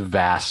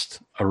vast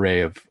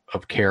array of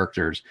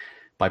characters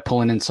by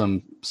pulling in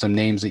some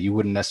names that you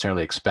wouldn't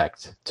necessarily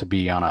expect to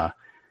be on a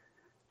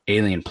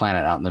alien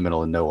planet out in the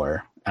middle of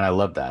nowhere. And I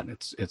love that.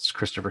 It's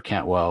Christopher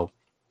Cantwell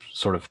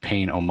sort of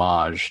paying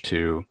homage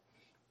to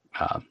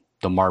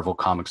the Marvel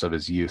comics of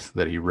his youth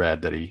that he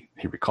read, that he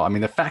recalled. I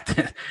mean, the fact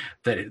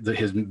that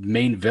his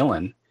main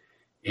villain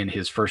in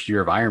his first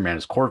year of Iron Man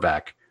is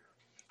Korvac.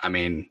 I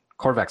mean,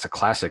 Korvac's a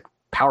classic,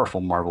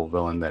 powerful Marvel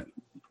villain that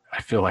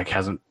I feel like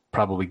hasn't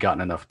probably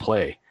gotten enough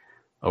play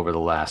over the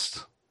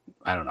last,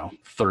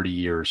 30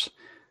 years.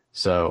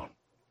 So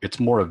it's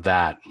more of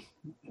that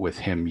with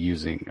him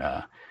using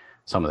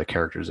some of the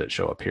characters that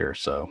show up here.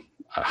 So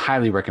I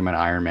highly recommend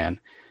Iron Man.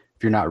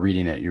 If you're not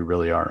reading it, you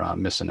really are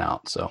missing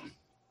out. So,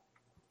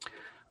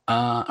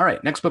 all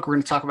right, next book we're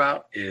going to talk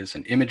about is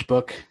an Image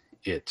book.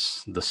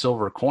 It's The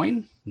Silver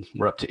Coin.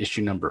 We're up to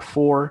issue number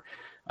 4.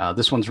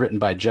 This one's written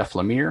by Jeff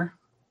Lemire,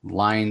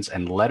 lines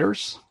and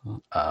letters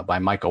by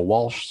Michael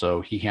Walsh.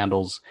 So he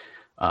handles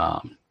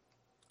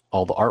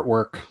all the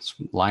artwork,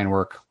 line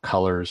work,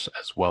 colors,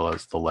 as well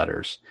as the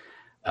letters.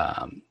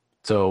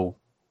 So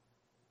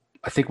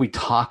I think we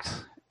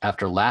talked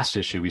after last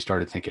issue, we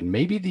started thinking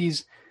maybe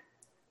these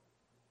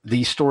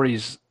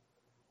stories,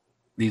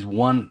 these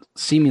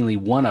seemingly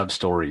one-of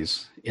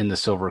stories in The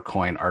Silver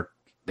Coin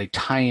they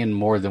tie in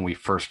more than we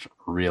first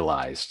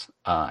realized.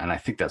 And I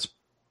think that's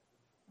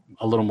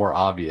a little more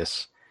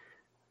obvious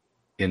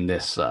in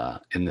this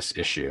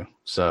issue.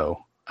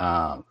 So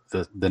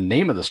the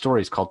name of the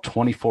story is called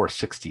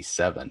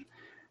 2467.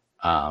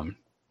 And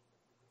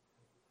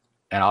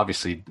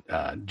obviously,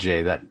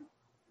 Jay, that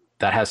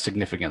has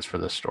significance for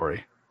this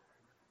story.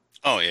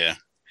 Oh yeah.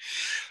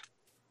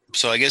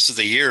 So I guess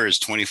the year is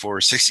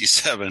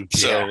 2467.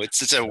 So yeah.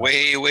 It's a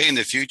way in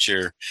the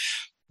future,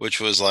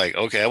 which was like,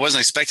 okay, I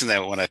wasn't expecting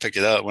that when I picked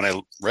it up. When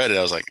I read it,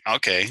 I was like,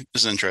 okay,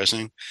 this is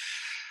interesting.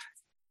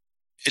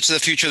 It's the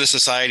future of the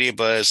society,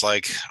 but it's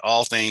like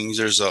all things,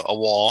 there's a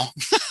wall.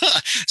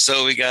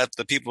 So we got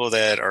the people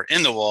that are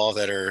in the wall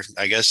that are,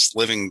 I guess,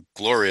 living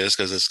glorious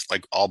because it's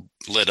like all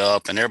lit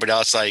up, and everybody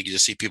outside, you can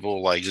just see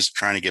people like just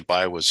trying to get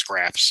by with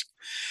scraps.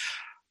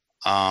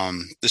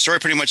 The story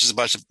pretty much is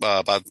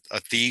about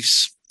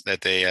thieves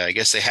that they, I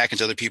guess they hack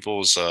into other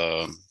people's,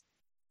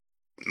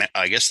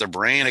 I guess their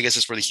brain, I guess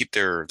it's where they keep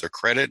their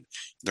credit,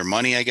 their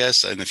money, I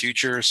guess, in the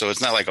future. So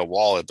it's not like a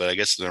wallet, but I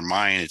guess their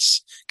mind,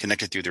 it's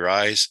connected through their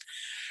eyes.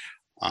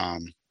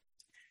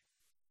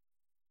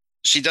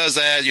 She does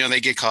that, they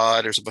get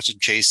caught. There's a bunch of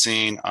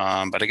chasing.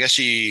 But I guess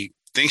she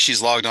thinks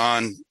she's logged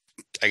on,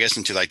 I guess,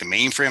 into like the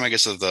mainframe, I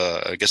guess in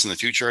the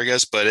future, I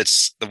guess, but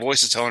it's the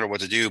voice is telling her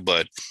what to do,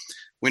 but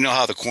we know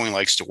how the coin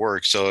likes to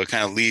work. So it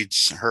kind of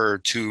leads her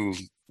to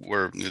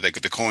where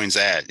the coin's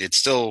at. It's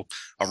still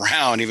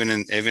around even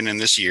in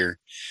this year.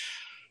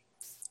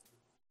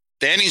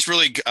 The ending's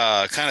really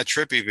kind of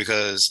trippy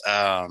because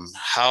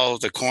how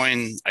the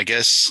coin, I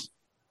guess,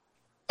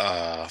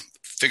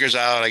 figures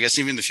out, I guess,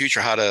 even in the future,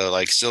 how to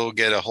like still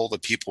get a hold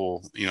of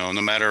people, no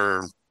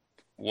matter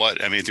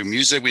what. I mean, through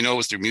music, we know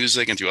it's through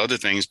music and through other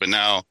things, but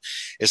now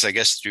it's, I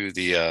guess, through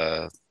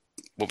the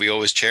what we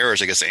always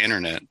cherish, I guess, the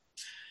internet.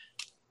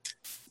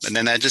 And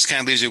then that just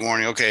kind of leaves you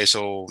warning, okay,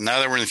 so now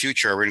that we're in the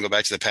future, we're going to go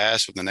back to the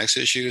past with the next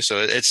issue.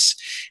 So it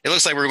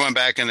looks like we're going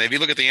back. And if you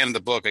look at the end of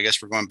the book, I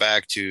guess we're going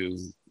back to,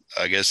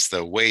 I guess,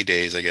 the way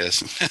days, I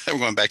guess. We're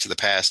going back to the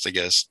past, I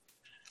guess.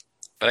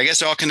 But I guess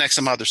they all connect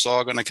somehow. They're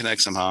all going to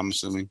connect somehow, I'm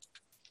assuming.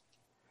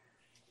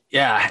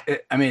 Yeah,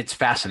 it's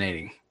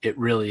fascinating. It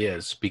really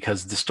is,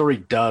 because the story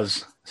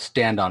does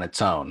stand on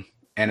its own,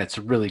 and it's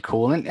really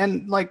cool.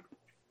 And like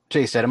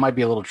Jay said, it might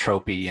be a little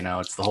tropey,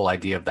 it's the whole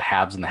idea of the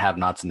haves and the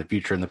have-nots in the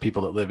future, and the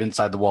people that live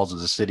inside the walls of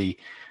the city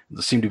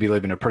seem to be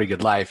living a pretty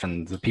good life,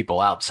 and the people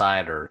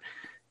outside are,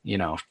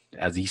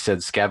 as he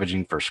said,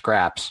 scavenging for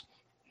scraps.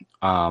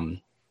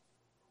 And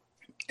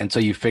so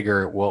you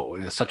figure, well,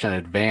 it's such an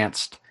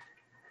advanced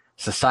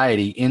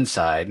society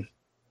inside,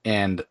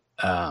 and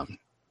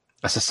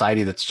a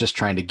society that's just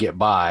trying to get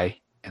by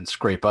and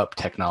scrape up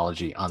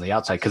technology on the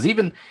outside. Because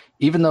even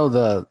though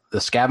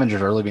the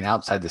scavengers are living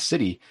outside the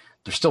city,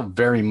 they're still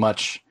very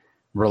much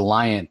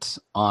reliant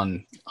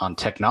on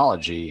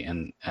technology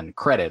and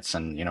credits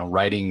and,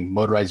 riding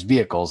motorized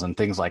vehicles and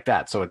things like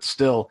that. So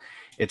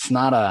it's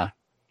not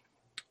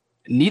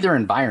neither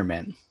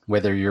environment,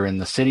 whether you're in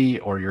the city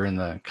or you're in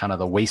the kind of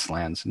the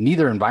wastelands,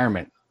 neither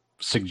environment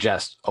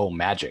suggests,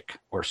 magic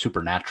or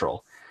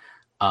supernatural.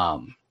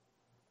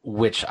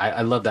 Which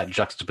I love that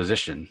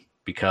juxtaposition,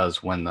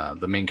 because when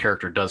the main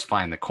character does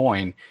find the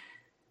coin,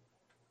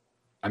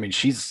 I mean,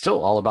 she's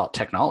still all about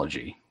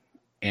technology.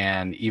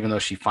 And even though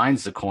she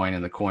finds the coin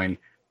and the coin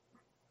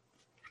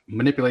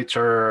manipulates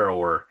her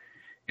or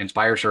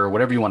inspires her, or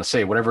whatever you want to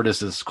say, whatever it is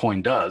this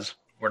coin does,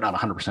 we're not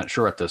 100%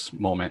 sure at this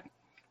moment.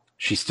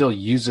 She still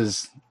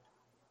uses,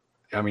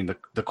 I mean,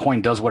 the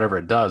coin does whatever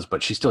it does,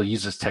 but she still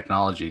uses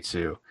technology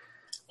to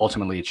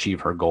ultimately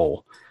achieve her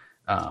goal,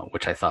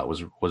 which I thought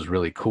was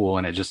really cool.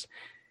 And it just,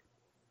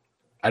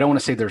 I don't want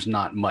to say there's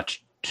not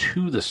much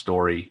to the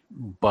story,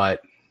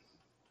 but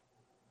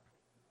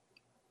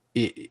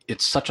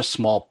it's such a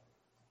small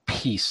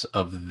piece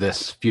of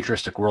this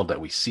futuristic world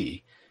that we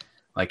see.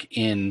 Like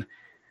in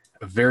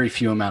a very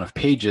few amount of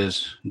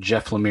pages,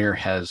 Jeff Lemire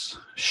has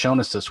shown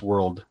us this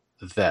world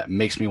that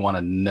makes me want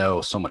to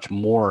know so much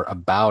more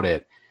about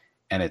it.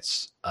 And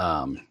it's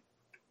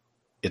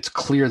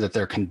clear that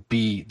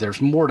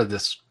there's more to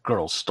this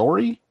girl's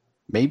story,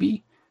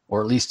 maybe,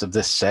 or at least of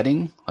this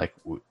setting. Like,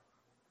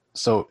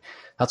 so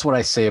that's what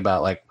I say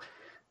about, like,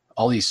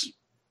 all these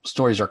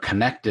stories are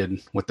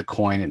connected with the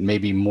coin and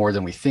maybe more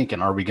than we think.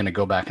 And are we going to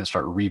go back and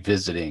start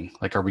revisiting?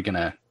 Like, are we going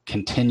to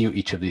continue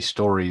each of these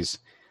stories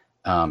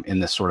in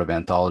this sort of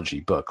anthology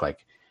book?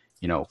 Like,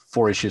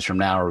 4 issues from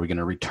now, are we going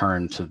to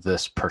return to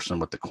this person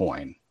with the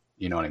coin?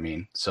 You know what I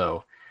mean?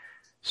 So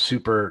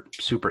super,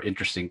 super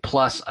interesting.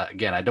 Plus,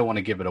 again, I don't want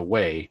to give it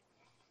away,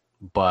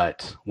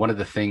 but one of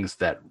the things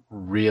that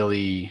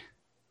really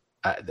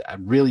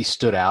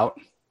stood out,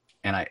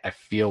 and I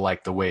feel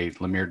like the way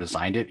Lemire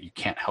designed it, you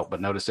can't help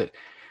but notice it.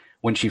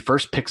 When she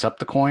first picks up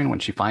the coin, when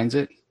she finds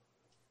it,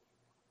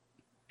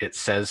 it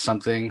says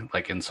something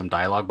like in some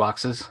dialogue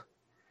boxes.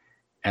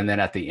 And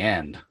then at the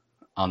end,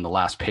 on the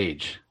last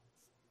page,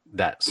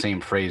 that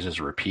same phrase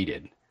is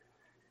repeated.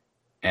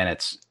 And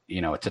it's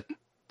a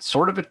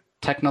sort of a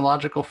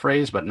technological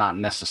phrase, but not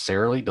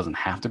necessarily. It doesn't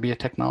have to be a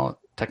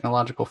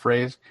technological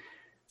phrase.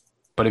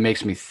 But it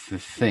makes me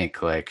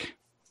think, like,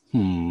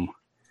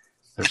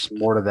 there's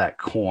more to that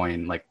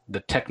coin. Like, the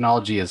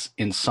technology is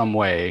in some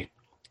way,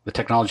 the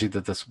technology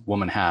that this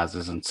woman has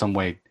is in some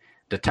way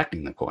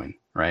detecting the coin,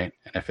 right?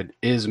 And if it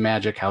is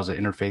magic, how's it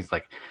interface?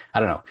 Like,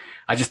 I don't know.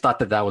 I just thought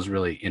that was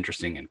really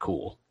interesting and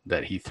cool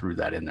that he threw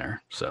that in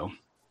there. So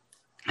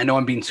I know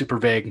I'm being super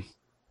vague.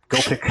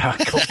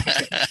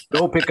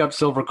 Go pick up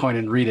Silver Coin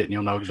and read it, and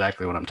you'll know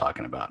exactly what I'm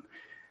talking about.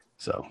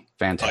 So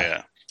fantastic. Oh,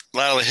 yeah. A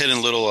lot of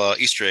hidden little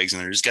Easter eggs in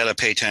there. You just got to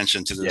pay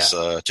attention to this,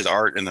 to the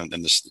art,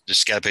 and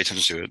just got to pay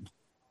attention to it.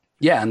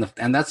 Yeah,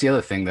 and that's the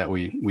other thing that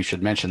we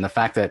should mention, the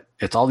fact that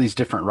it's all these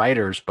different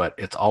writers, but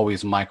it's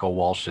always Michael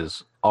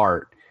Walsh's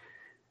art,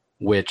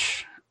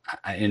 which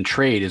in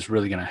trade is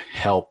really going to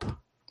help,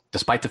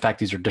 despite the fact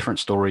these are different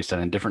stories set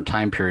in different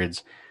time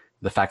periods.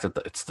 The fact that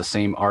it's the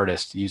same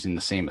artist using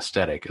the same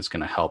aesthetic is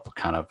going to help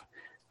kind of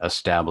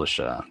establish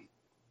a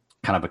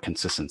kind of a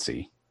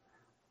consistency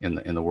in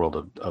the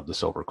world of the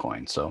Silver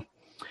Coin. So,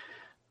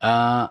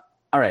 all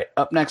right,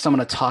 up next, I'm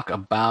going to talk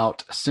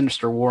about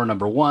Sinister War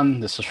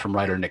 #1. This is from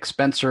writer Nick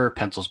Spencer,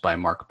 pencils by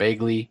Mark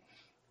Bagley,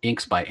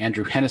 inks by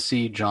Andrew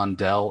Hennessy, John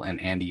Dell, and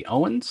Andy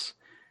Owens,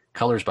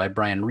 colors by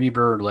Brian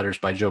Reber, letters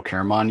by Joe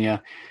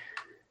Caramagna.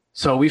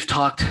 So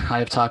I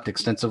have talked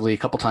extensively a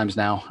couple times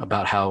now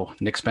about how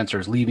Nick Spencer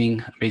is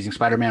leaving Amazing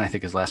Spider-Man. I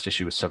think his last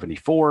issue was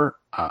 74.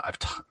 I've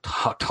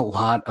talked a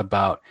lot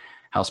about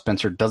how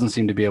Spencer doesn't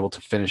seem to be able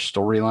to finish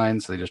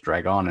storylines. They just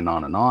drag on and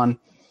on and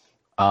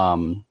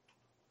on.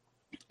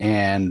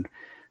 And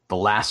the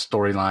last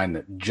storyline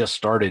that just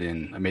started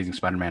in Amazing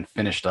Spider-Man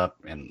finished up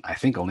in, I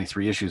think, only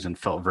 3 issues and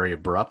felt very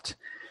abrupt.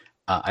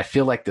 I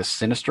feel like the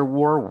Sinister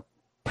War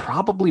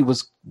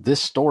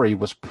this story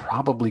was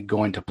probably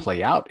going to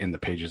play out in the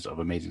pages of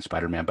Amazing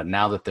Spider-Man, but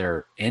now that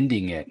they're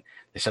ending it,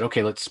 they said,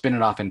 okay, let's spin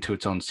it off into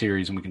its own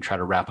series and we can try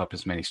to wrap up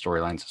as many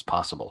storylines as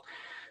possible.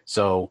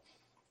 So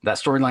that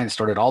storyline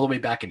started all the way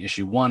back in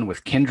issue 1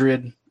 with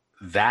Kindred.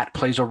 That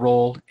plays a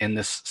role in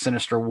this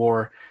Sinister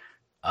War.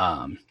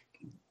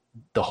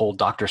 The whole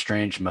Doctor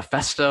Strange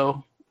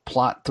Mephisto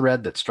plot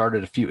thread that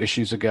started a few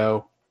issues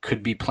ago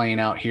could be playing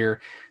out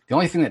here. The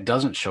only thing that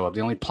doesn't show up,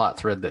 the only plot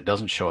thread that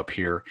doesn't show up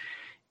here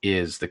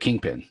is the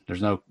Kingpin.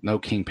 There's no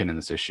Kingpin in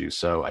this issue,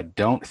 so I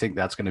don't think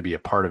that's going to be a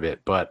part of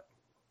it. But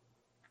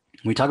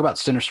when we talk about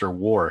Sinister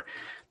War,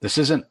 this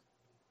isn't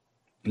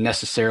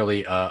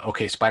necessarily,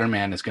 okay,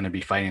 Spider-Man is going to be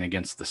fighting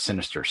against the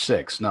Sinister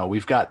Six. No,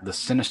 we've got the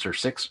Sinister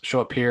Six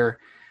show up here.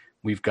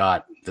 We've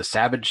got the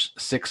Savage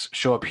Six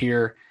show up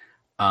here.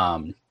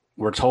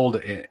 We're told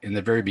in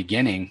the very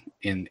beginning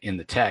in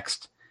the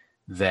text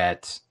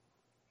that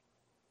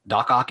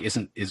Doc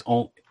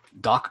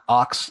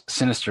Ock's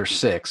Sinister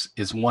Six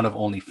is one of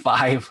only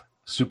 5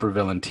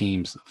 supervillain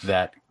teams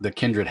that the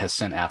Kindred has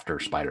sent after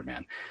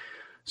Spider-Man.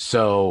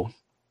 So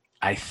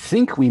I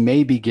think we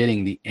may be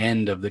getting the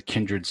end of the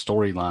Kindred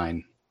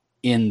storyline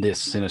in this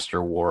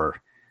Sinister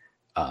War,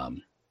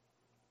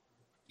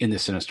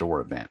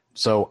 event.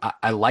 So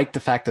I like the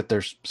fact that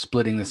they're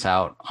splitting this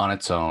out on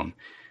its own,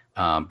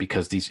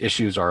 because these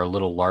issues are a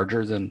little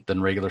larger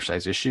than regular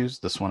size issues.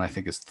 This one I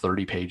think is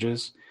 30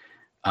 pages.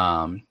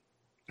 And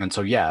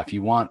so, yeah, if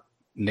you want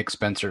Nick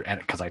Spencer, and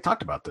because I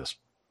talked about this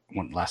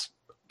last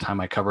time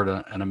I covered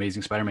an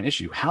Amazing Spider-Man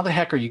issue. How the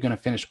heck are you going to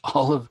finish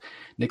all of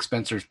Nick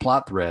Spencer's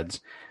plot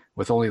threads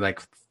with only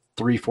like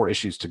 3-4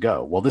 issues to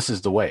go? Well, this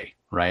is the way,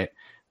 right?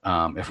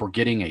 If we're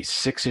getting a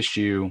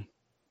 6-issue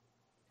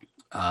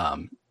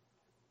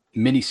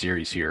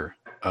miniseries here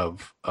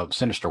of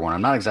Sinister War,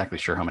 I'm not exactly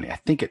sure how many. I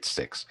think it's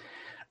 6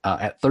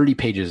 at 30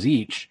 pages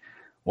each.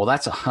 Well,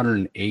 that's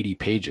 180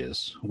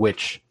 pages,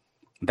 which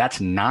that's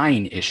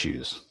 9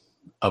 issues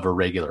of a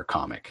regular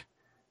comic,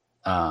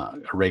 a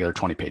regular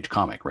 20-page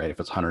comic, right? If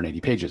it's 180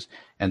 pages.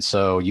 And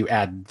so you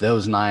add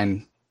those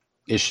 9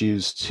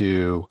 issues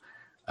to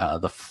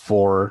the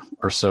 4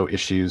 or so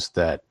issues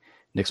that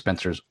Nick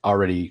Spencer's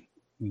already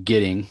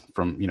getting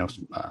from,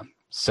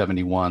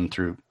 71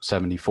 through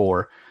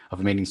 74 of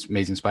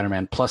Amazing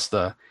Spider-Man, plus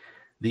the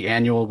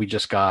annual we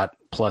just got,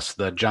 plus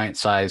the giant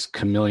size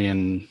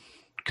Chameleon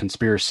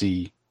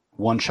conspiracy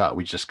one-shot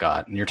we just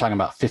got. And you're talking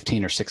about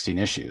 15 or 16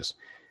 issues.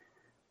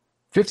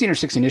 15 or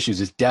 16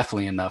 issues is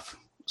definitely enough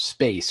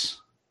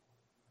space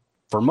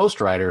for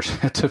most writers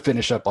to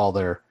finish up all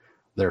their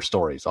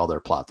stories, all their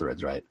plot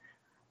threads, right?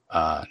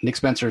 Nick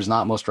Spencer is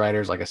not most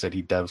writers. Like I said,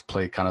 he does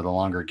play kind of the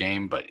longer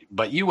game,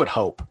 but you would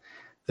hope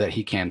that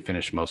he can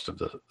finish most of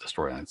the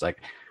storylines.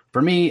 Like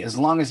for me, as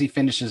long as he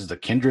finishes the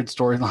Kindred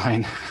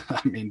storyline,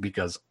 I mean,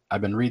 because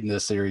I've been reading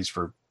this series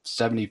for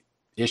 70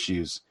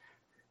 issues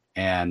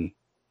and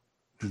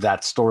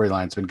that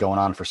storyline's been going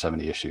on for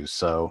 70 issues.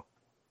 So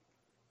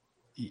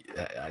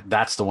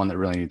that's the one that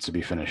really needs to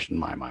be finished in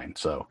my mind.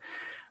 So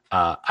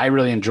I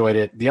really enjoyed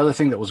it. The other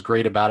thing that was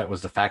great about it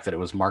was the fact that it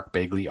was Mark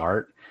Bagley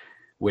art,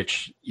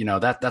 which,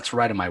 that's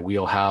right in my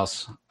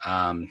wheelhouse.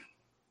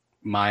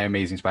 My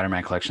Amazing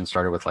Spider-Man collection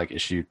started with like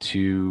issue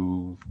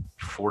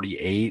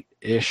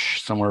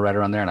 248-ish, somewhere right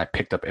around there. And I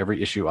picked up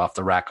every issue off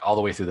the rack all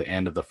the way through the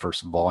end of the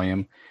first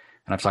volume.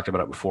 And I've talked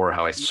about it before,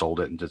 how I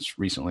sold it and just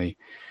recently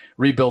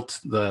rebuilt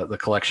the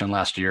collection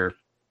last year.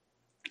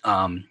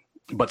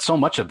 But so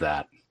much of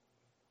that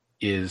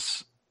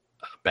is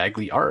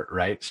Bagley art,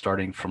 right?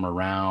 Starting from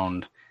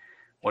around,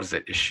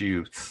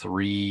 issue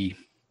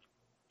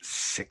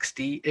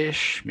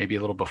 360-ish, maybe a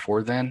little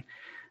before then.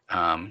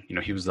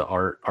 He was the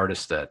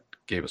artist that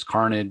gave us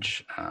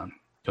Carnage.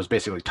 It was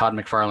basically Todd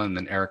McFarlane,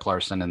 then Eric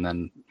Larson, and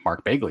then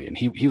Mark Bagley. And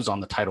he was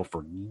on the title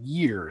for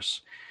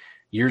years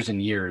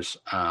and years,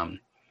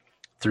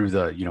 through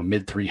the,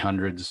 mid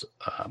 300s,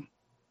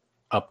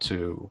 up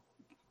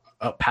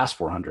past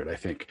 400, I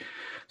think.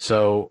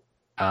 So,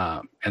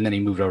 and then he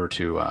moved over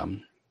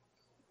to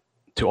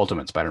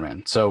Ultimate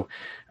Spider-Man. So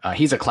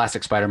he's a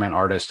classic Spider-Man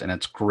artist, and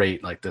it's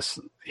great. Like this,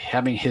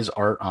 having his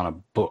art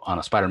on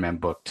a Spider-Man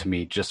book, to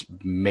me just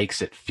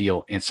makes it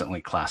feel instantly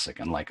classic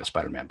and like a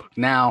Spider-Man book.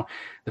 Now,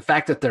 the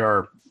fact that there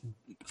are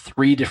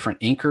 3 different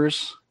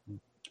inkers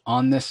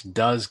on this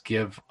does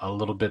give a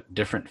little bit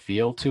different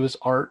feel to his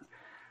art.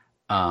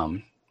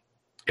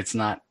 It's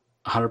not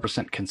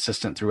 100%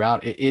 consistent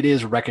throughout. It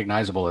is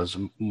recognizable as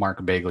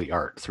Mark Bagley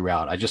art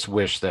throughout. I just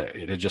wish that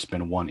it had just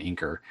been one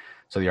inker,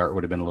 so the art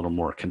would have been a little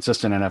more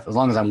consistent. And as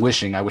long as I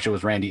wish it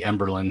was Randy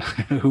Emberlin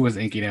who was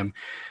inking him,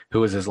 who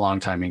was his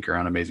longtime inker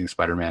on Amazing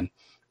Spider-Man.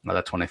 Well,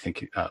 that's when I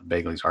think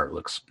Bagley's art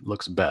looks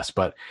best.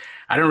 But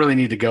I don't really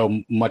need to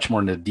go much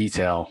more into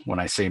detail when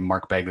I say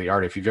Mark Bagley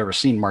art. If you've ever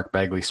seen Mark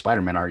Bagley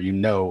Spider-Man art, you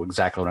know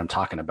exactly what I'm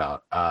talking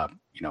about.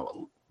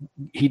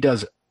 He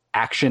does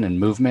action and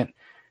movement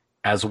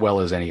as well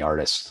as any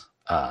artist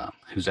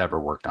who's ever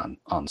worked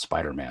on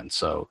Spider-Man.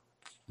 So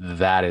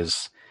that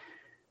is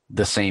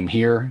the same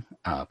here.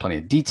 Plenty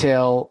of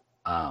detail,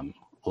 a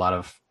lot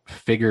of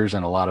figures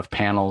and a lot of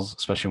panels,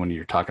 especially when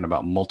you're talking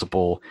about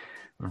multiple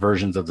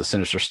versions of the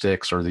Sinister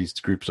Six or these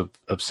groups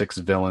of 6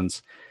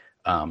 villains.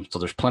 So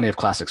there's plenty of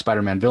classic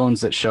Spider-Man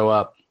villains that show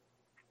up.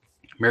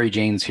 Mary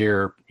Jane's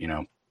here,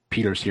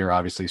 Peter's here,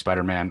 obviously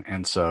Spider-Man.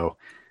 And so,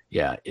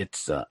 yeah,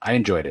 it's, I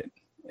enjoyed it.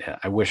 Yeah,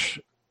 I wish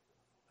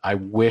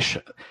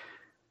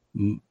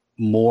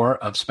more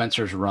of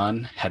Spencer's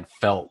run had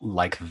felt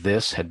like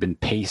this, had been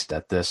paced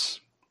at this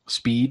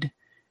speed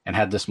and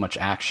had this much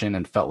action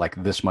and felt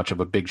like this much of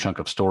a big chunk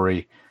of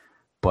story.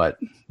 But,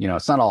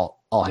 it's not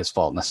all his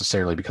fault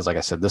necessarily, because like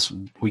I said,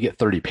 we get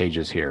 30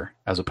 pages here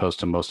as opposed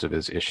to most of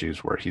his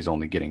issues where he's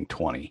only getting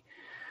 20.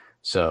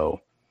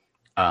 So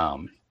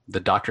the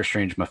Doctor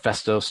Strange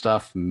Mephisto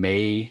stuff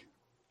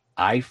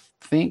I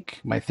think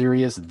my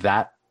theory is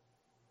that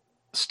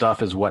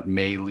stuff is what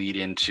may lead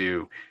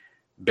into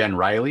Ben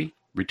Reilly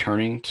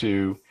returning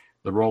to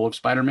the role of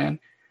Spider-Man,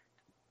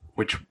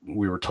 which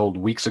we were told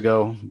weeks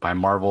ago by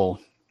Marvel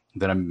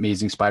that the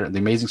Amazing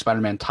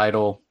Spider-Man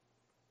title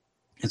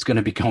is going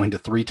to be going to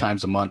 3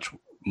 times a month,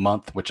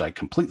 which I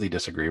completely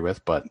disagree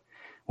with, but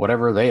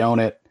whatever, they own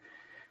it.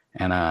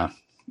 And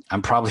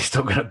I'm probably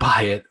still going to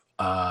buy it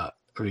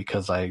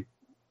because I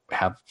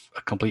have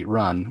a complete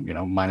run,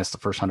 minus the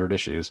first 100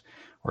 issues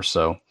or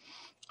so.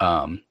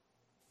 And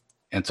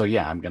so,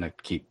 yeah, I'm going to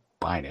keep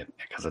buying it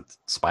because it's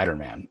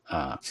Spider-Man.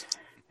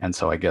 And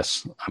so I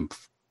guess I'm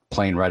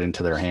playing right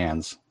into their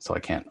hands. So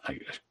I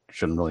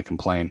shouldn't really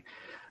complain.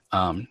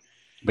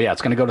 but yeah,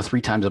 it's going to go to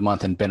 3 times a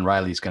month, and Ben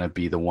Reilly's going to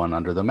be the one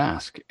under the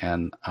mask.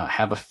 And I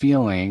have a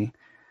feeling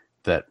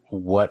that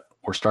what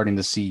we're starting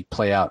to see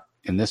play out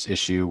in this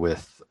issue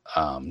with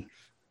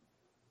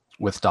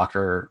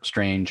Doctor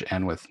Strange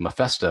and with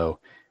Mephisto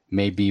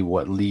may be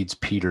what leads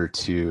Peter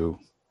to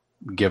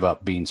give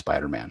up being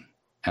Spider-Man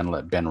and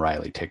let Ben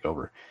Reilly take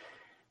over.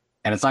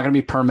 And it's not going to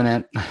be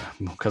permanent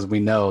because we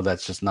know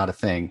that's just not a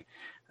thing.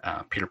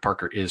 Peter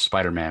Parker is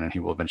Spider-Man, and he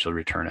will eventually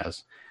return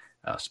as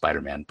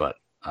Spider-Man. But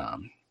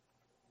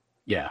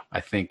yeah,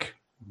 I think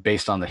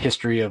based on the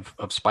history of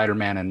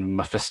Spider-Man and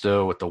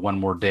Mephisto with the One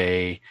More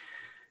Day,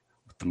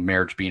 with the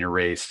marriage being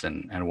erased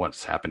and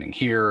what's happening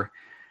here,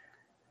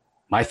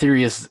 my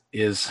theory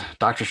is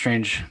Doctor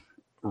Strange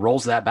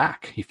rolls that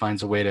back. He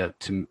finds a way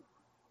to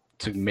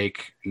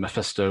make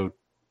Mephisto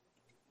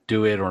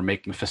do it, or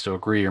make Mephisto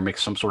agree, or make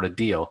some sort of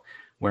deal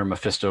where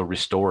Mephisto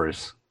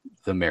restores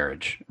the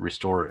marriage,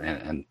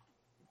 and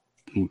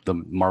the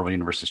Marvel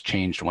Universe has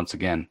changed once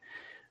again.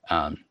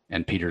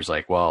 And Peter's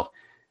like, well,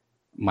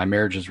 my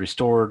marriage is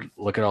restored.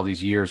 Look at all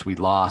these years we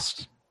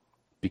lost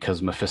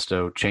because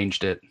Mephisto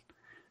changed it.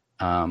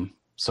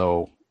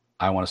 So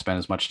I want to spend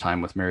as much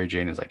time with Mary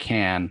Jane as I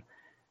can.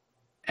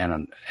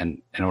 And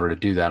in order to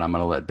do that, I'm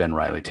going to let Ben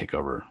Reilly take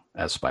over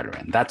as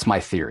Spider-Man. That's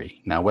my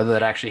theory. Now, whether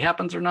that actually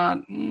happens or not,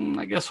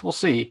 I guess we'll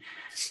see.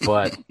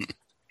 But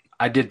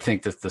I did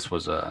think that this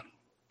was a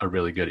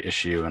really good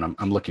issue, and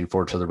I'm looking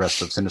forward to the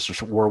rest of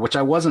Sinister War, which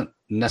I wasn't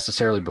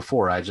necessarily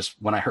before.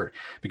 When I heard,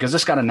 because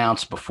this got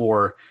announced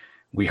before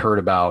we heard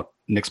about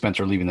Nick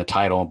Spencer leaving the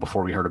title,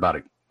 before we heard about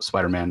a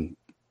Spider-Man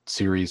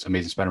series,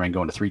 Amazing Spider-Man,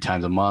 going to 3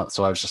 times a month.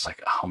 So I was just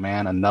like, oh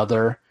man,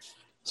 another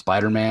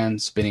Spider-Man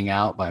spinning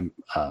out by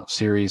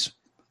series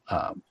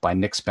by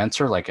Nick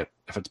Spencer. Like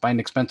if it's by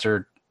Nick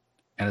Spencer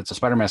and it's a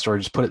Spider-Man story,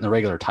 just put it in the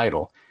regular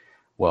title.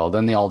 Well,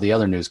 then all the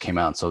other news came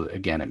out. So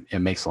again, it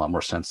makes a lot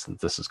more sense that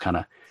this is kind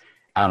of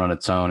out on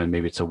its own, and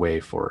maybe it's a way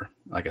for,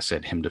 like I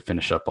said, him to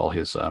finish up all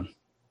his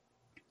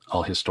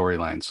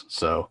storylines.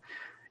 So,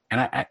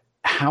 and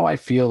how I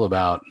feel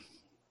about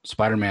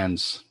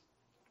Spider-Man's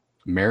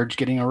marriage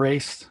getting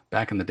erased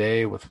back in the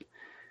day with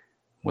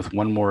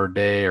One More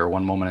Day or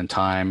One Moment in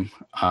Time.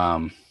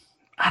 I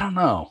don't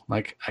know.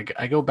 Like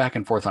I go back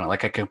and forth on it.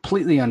 Like I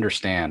completely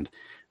understand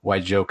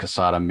why Joe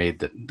Quesada made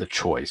the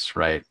choice,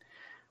 right?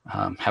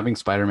 Having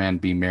Spider-Man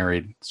be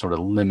married sort of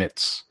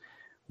limits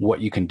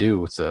what you can do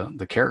with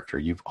the character.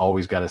 You've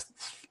always got to,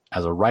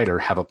 as a writer,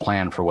 have a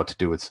plan for what to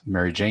do with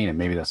Mary Jane, and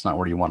maybe that's not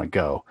where you want to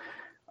go.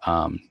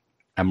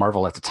 And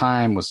Marvel at the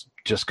time was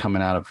just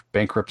coming out of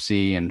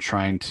bankruptcy and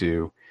trying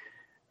to,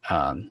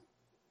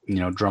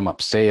 drum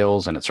up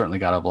sales, and it certainly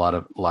got a lot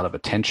of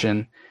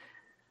attention.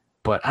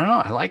 But I don't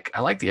know. I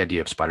like the idea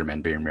of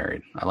Spider-Man being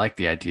married. I like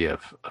the idea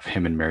of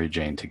him and Mary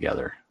Jane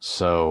together.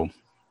 So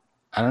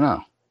I don't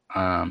know.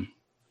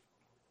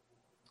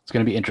 It's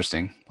going to be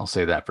interesting. I'll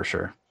say that for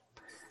sure.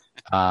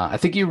 I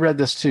think you read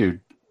this too,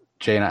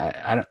 Jay. And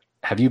I don't,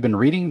 have you been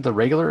reading the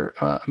regular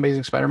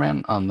Amazing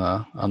Spider-Man on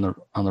the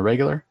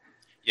regular?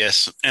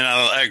 Yes, and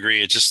I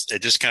agree. It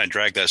just kind of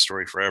dragged that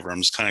story forever.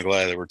 I'm just kind of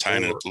glad that we're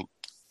tying it up.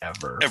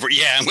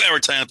 Yeah, I'm glad we're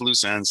tying up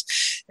loose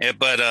ends. Yeah,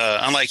 but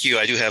unlike you,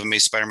 I do have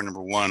Amazing Spider-Man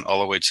 #1 all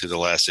the way to the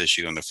last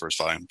issue in the first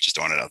volume. Just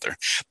throwing it out there.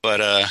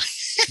 But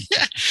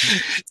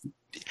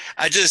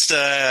I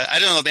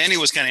don't know. The ending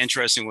was kind of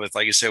interesting with,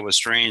 like you said, with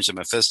Strange and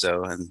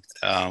Mephisto, and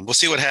we'll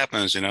see what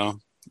happens,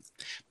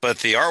 But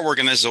the artwork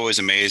in this is always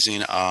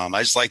amazing. I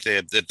just like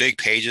the big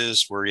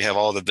pages where you have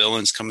all the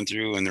villains coming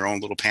through in their own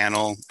little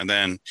panel, and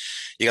then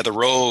you got the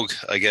Rogue,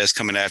 I guess,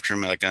 coming after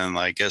him, like on,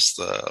 I guess,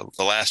 the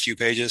last few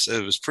pages.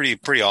 It was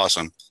pretty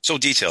awesome. So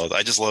detailed.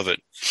 I just love it.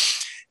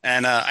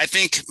 And I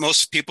think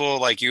most people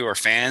like you are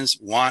fans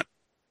want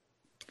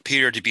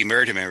Peter to be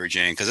married to Mary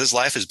Jane because his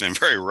life has been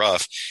very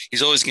rough.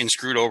 He's always getting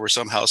screwed over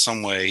somehow,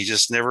 some way. He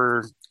just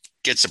never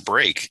gets a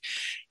break.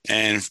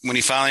 And when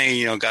he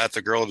finally, got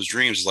the girl of his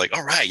dreams, it's like,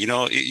 all right,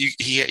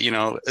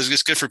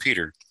 it's good for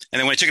Peter. And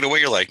then when he took it away,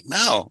 you're like,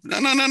 no.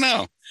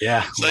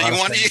 Yeah. So you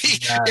want,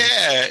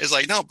 yeah, it's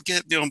like, no,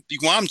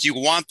 you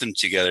want them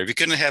together. If you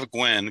couldn't have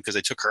Gwen because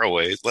they took her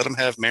away, let them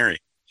have Mary.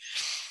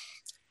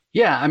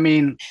 Yeah. I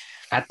mean,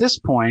 at this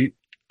point,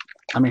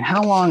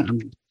 how long,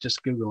 I'm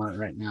just Googling it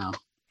right now.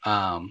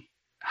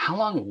 How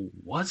long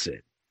was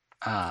it?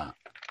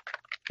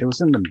 It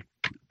was in the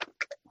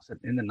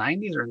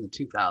 90s or in the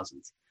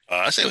 2000s?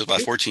 I say it was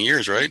about 14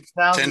 years, right?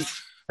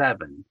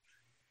 2007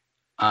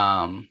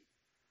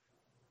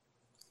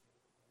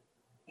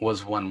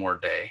 was One More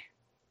Day.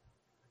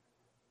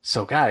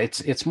 So, God,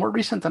 it's more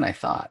recent than I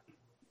thought.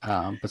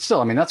 But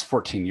still, that's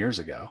 14 years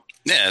ago.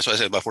 Yeah, that's what I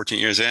said, about 14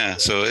 years, yeah.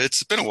 So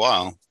it's been a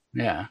while.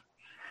 Yeah.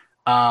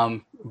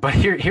 But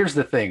here's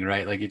the thing,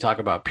 right? Like you talk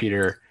about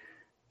Peter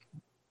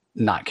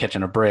not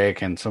catching a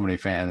break, and so many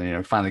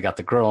fans, finally got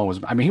the girl.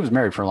 He was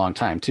married for a long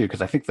time too,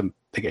 because I think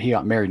he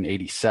got married in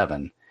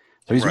 1987.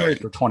 So he's married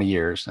for 20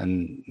 years,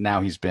 and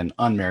now he's been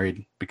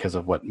unmarried because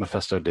of what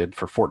Mephisto did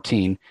for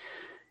 14.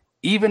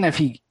 Even if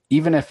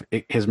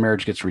his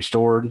marriage gets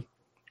restored,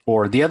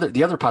 or the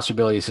other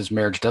possibility is his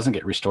marriage doesn't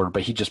get restored,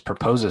 but he just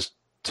proposes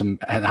and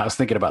I was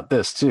thinking about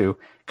this too,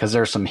 because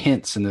there's some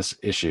hints in this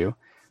issue.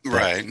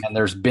 Right. And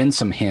there's been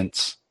some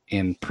hints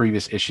in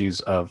previous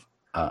issues of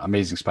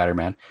Amazing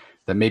Spider-Man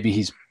that maybe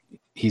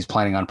he's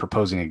planning on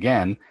proposing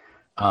again.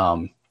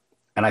 And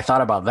I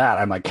thought about that.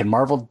 I'm like, can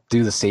Marvel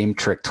do the same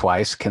trick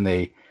twice? Can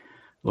they,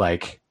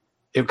 like,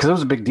 because it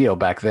was a big deal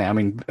back then. I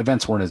mean,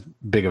 events weren't as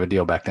big of a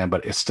deal back then,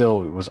 but it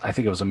was, I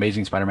think it was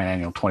Amazing Spider-Man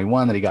Annual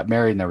 21 that he got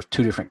married, and there was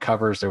 2 different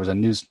covers. There was a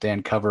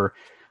newsstand cover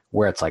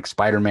where it's like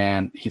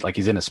Spider-Man,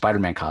 he's in a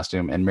Spider-Man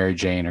costume, and Mary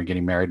Jane are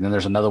getting married. And then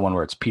there's another one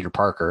where it's Peter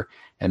Parker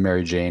and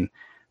Mary Jane,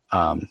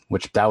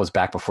 which that was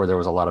back before there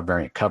was a lot of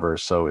variant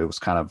covers. So it was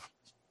kind of,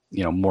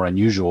 more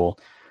unusual.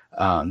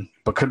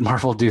 But could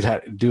Marvel do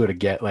it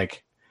again?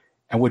 Like,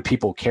 and would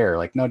people care?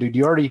 Like, no, dude,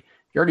 you already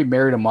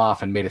married him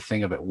off and made a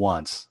thing of it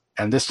once.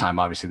 And this time,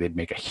 obviously, they'd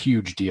make a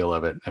huge deal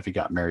of it if he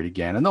got married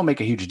again. And they'll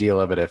make a huge deal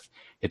of it if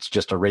it's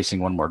just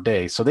erasing one more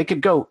day. So they could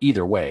go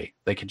either way.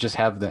 They could just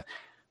have the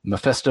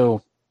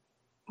Mephisto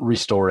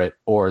restore it,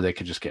 or they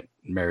could just get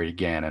married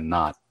again and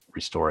not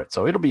restore it.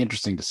 So it'll be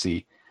interesting to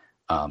see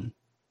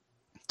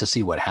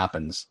what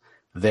happens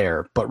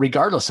there. But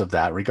regardless of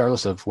that,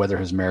 regardless of whether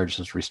his marriage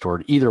is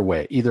restored,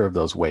 either of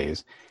those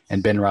ways,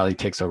 and Ben Reilly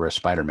takes over as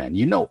Spider-Man,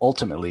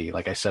 ultimately,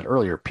 like I said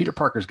earlier, Peter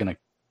Parker's going to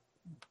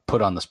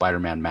put on the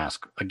Spider-Man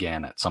mask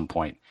again at some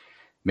point.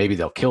 Maybe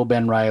they'll kill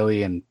Ben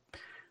Reilly and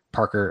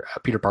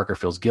Peter Parker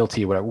feels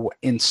guilty, whatever.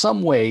 In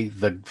some way,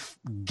 the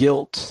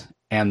guilt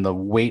and the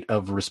weight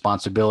of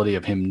responsibility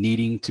of him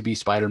needing to be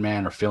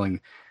Spider-Man or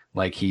feeling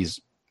like he's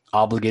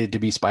obligated to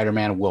be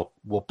Spider-Man will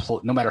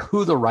no matter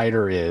who the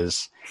writer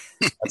is,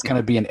 it's going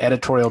to be an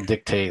editorial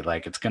dictate.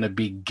 Like, it's going to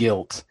be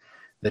guilt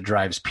that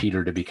drives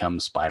Peter to become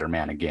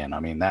Spider-Man again.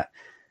 I mean, that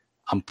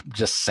I'm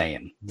just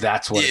saying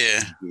that's what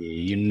it should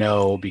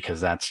be, because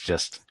that's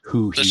just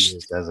who he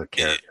is as a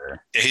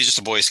character. He's just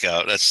a Boy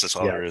Scout. That's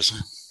all there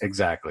is.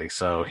 Exactly.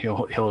 So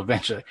he'll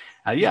eventually,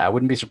 I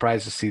wouldn't be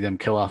surprised to see them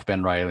kill off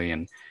Ben Reilly,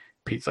 and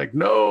Pete's like,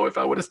 no, if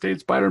I would have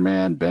stayed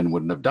Spider-Man, Ben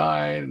wouldn't have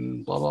died,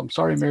 and blah, blah. I'm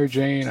sorry, Mary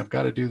Jane, I've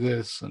got to do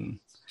this, and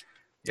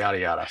yada,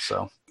 yada.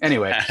 So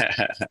anyway,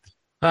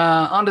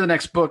 on to the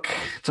next book.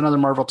 It's another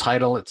Marvel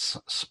title. It's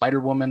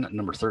Spider-Woman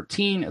number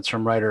 13. It's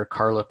from writer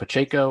Karla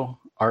Pacheco.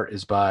 Art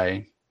is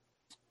by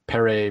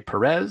Pere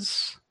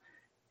Perez,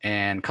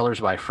 and colors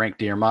by Frank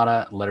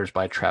D'Armata, letters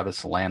by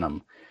Travis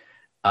Lanham.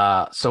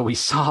 So we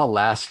saw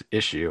last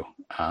issue,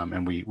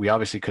 and we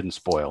obviously couldn't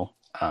spoil,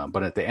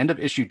 but at the end of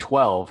issue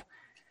 12,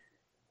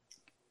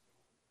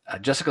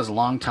 Jessica's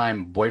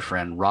longtime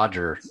boyfriend,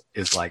 Roger,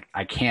 is like,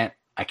 I can't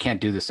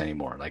do this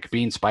anymore. Like,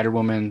 being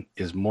Spider-Woman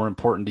is more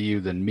important to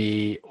you than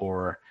me,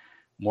 or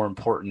more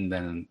important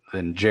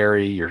than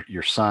Jerry,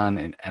 your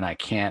son, and I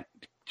can't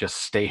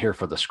just stay here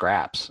for the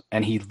scraps.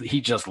 And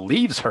he just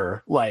leaves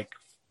her,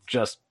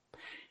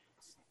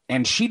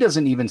 and she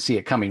doesn't even see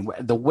it coming.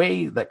 The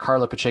way that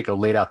Karla Pacheco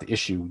laid out the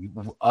issue,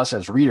 us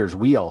as readers,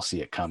 we all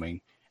see it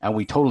coming, and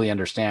we totally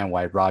understand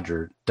why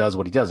Roger does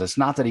what he does. It's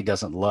not that he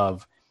doesn't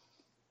love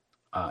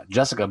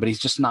Jessica, but he's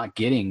just not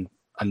getting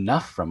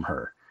enough from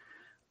her.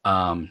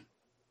 And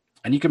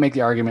you can make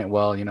the argument,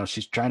 well,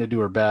 she's trying to do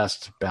her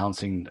best,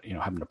 balancing,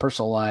 having a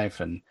personal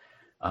life and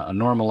a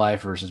normal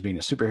life versus being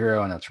a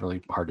superhero, and that's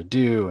really hard to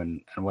do,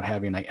 and what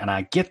have you. And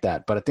I get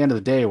that, but at the end of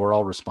the day, we're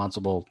all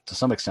responsible to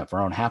some extent for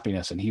our own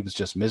happiness, and he was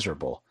just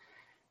miserable.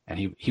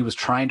 And he was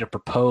trying to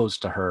propose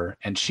to her,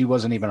 and she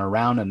wasn't even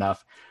around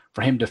enough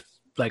for him to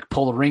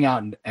pull the ring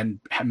out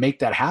and make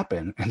that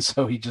happen. And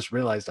so he just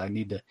realized, I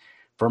need to,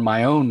 for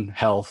my own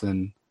health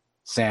and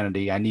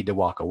sanity, I need to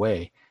walk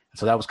away. And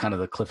so that was kind of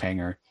the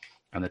cliffhanger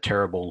and the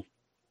terrible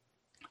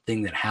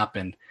thing that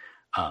happened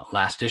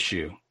last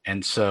issue.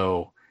 And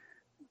so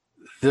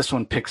this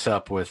one picks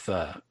up with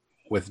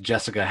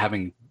Jessica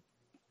having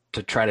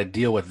to try to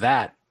deal with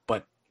that,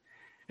 but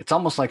it's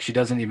almost like she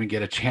doesn't even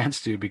get a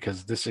chance to,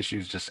 because this issue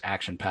is just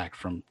action packed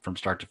from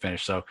start to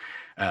finish. So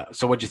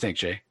what'd you think,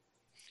 Jay?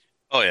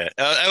 Oh yeah,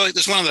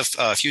 it's one of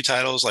the few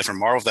titles from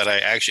Marvel that I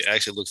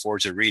actually look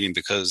forward to reading,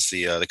 because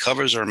the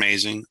covers are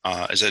amazing.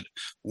 Is it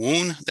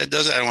Woon that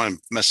does it? I don't want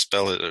to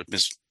misspell it or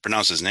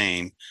mispronounce his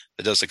name.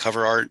 That does the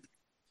cover art.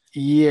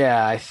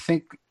 Yeah, I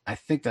think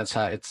that's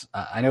how it's.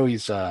 I know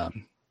he's.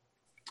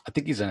 I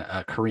think he's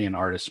a Korean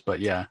artist, but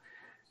yeah,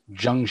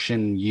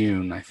 Jung-Shin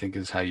Yoon, I think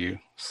is how you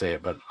say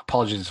it. But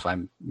apologies if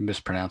I'm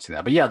mispronouncing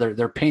that. But yeah,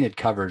 they're painted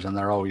covers, and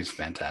they're always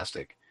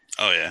fantastic.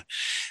 Oh yeah,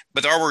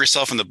 but the artwork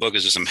itself in the book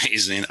is just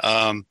amazing.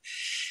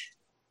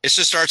 It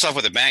just starts off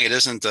with a bang. It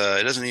doesn't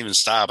even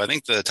stop. I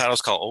think the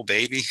title's called "Oh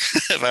Baby,"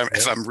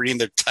 if I'm reading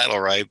the title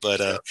right.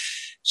 But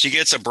she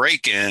gets a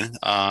break in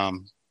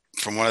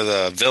from one of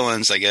the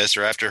villains, I guess,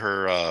 or after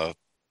her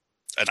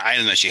an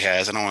item that she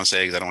has. I don't want to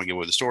say because I don't want to give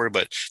away the story,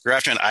 but they're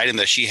after an item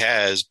that she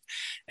has,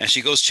 and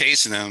she goes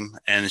chasing him,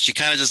 and she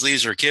kind of just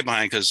leaves her kid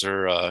behind because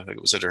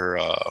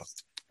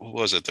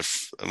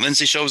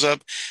Lindsay shows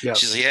up. Yep.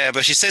 She's like, yeah,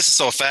 but she says it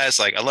so fast,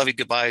 like, I love you,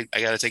 goodbye,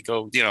 I gotta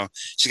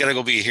she's gotta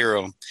go be a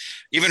hero.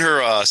 Even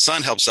her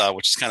son helps out,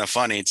 which is kind of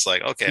funny. It's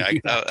like,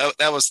 okay,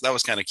 that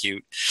was kind of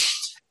cute.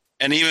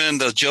 And even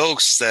the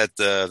jokes that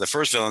the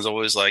first villain's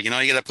always like, you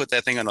got to put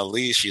that thing on a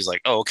leash. She's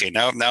like, oh, okay,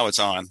 now it's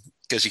on,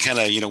 because she kind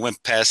of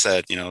went past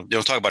that.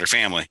 Don't talk about her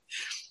family.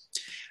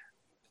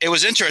 It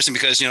was interesting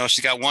because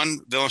she's got one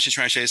villain she's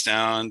trying to chase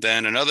down,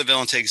 then another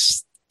villain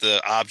takes the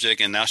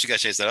object, and now she got to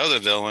chase that other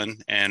villain.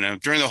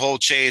 And during the whole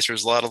chase,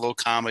 there's a lot of little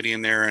comedy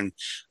in there and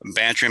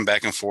bantering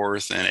back and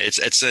forth, and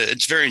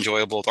it's very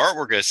enjoyable. The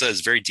artwork, I said,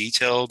 is very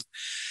detailed.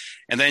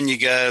 And then you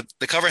get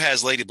the cover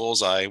has Lady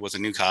Bullseye with a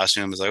new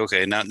costume. It's like,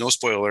 okay, no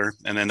spoiler.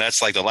 And then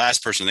that's like the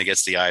last person that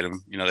gets the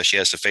item, that she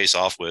has to face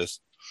off with.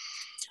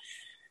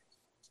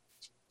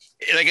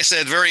 Like I said,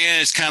 at the very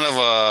end, it's kind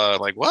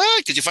of like,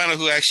 what? Did you find out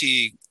who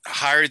actually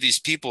hired these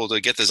people to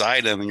get this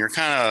item? And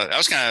I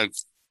was kind of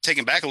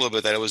taken back a little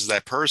bit that it was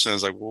that person. I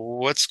was like, well,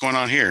 what's going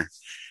on here?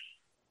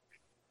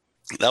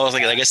 That was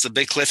like, I guess, the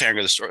big cliffhanger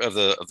of the story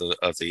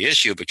of the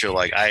issue. But you're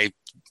like, I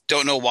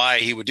don't know why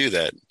he would do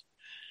that.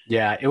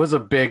 Yeah, it was a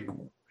big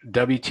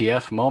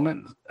WTF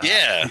moment.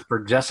 Yeah, for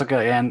Jessica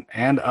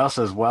and us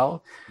as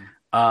well.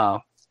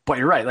 But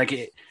you're right.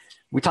 Like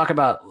we talk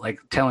about like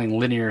telling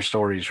linear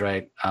stories,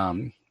 right?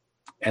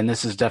 And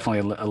this is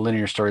definitely a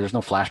linear story. There's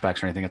no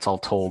flashbacks or anything. It's all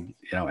told,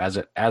 as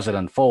it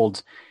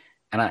unfolds.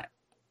 And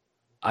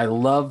I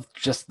love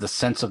just the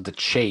sense of the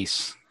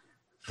chase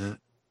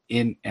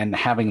and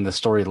having the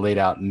story laid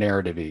out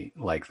narratively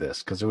like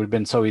this, because it would have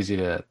been so easy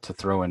to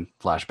throw in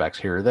flashbacks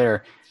here or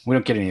there. We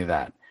don't get any of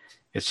that.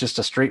 It's just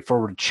a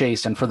straightforward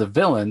chase. And for the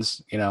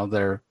villains,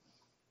 they're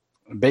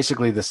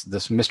basically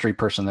this mystery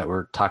person that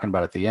we're talking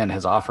about at the end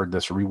has offered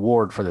this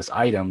reward for this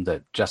item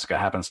that Jessica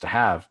happens to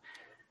have.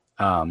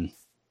 And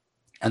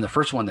the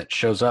first one that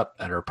shows up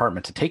at her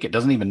apartment to take it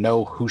doesn't even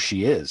know who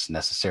she is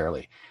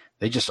necessarily.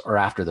 They just are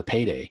after the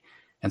payday.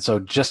 And so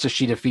just as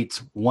she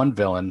defeats one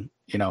villain,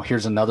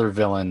 here's another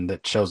villain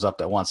that shows up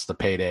that wants the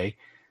payday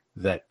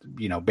that,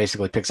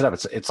 basically picks it up.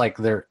 It's like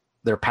they're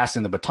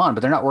passing the baton,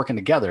 but they're not working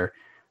together.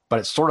 But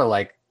it's sort of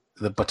like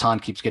the baton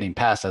keeps getting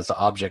passed as the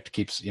object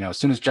keeps, as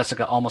soon as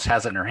Jessica almost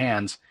has it in her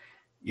hands,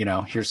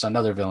 here's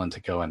another villain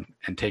to go and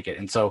take it.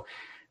 And so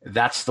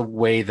that's the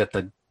way that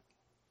the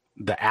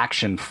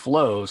action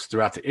flows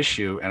throughout the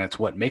issue, and it's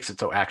what makes it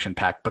so action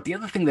packed. But the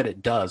other thing that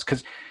it does,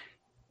 because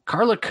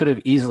Karla could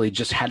have easily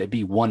just had it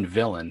be one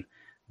villain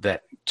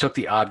that took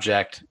the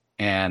object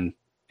and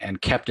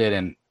kept it,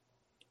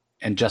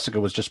 and Jessica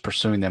was just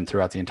pursuing them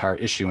throughout the entire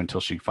issue until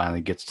she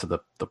finally gets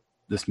to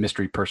this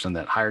mystery person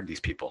that hired these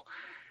people.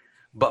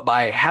 But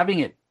by having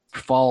it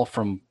fall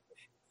from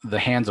the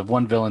hands of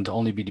one villain to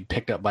only be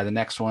picked up by the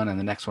next one and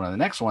the next one and the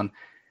next one,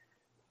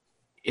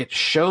 it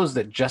shows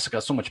that Jessica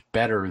is so much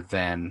better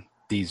than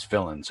these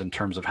villains in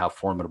terms of how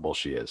formidable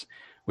she is,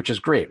 which is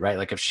great, right?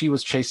 Like if she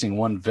was chasing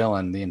one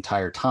villain the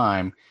entire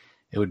time,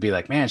 it would be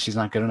like, man, she's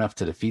not good enough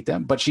to defeat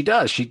them. But she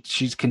does.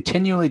 She's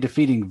continually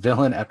defeating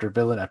villain after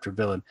villain after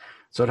villain.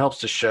 So it helps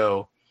to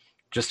show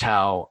just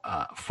how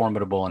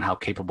formidable and how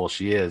capable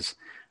she is.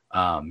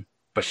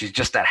 But she's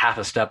just that half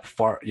a step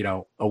far,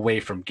 away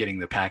from getting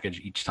the package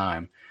each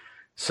time.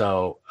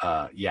 So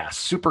yeah,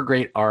 super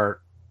great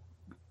art,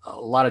 a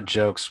lot of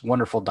jokes,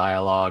 wonderful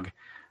dialogue.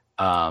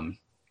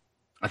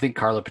 I think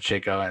Karla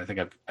Pacheco, I think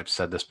I've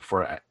said this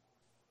before,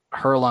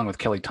 her along with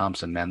Kelly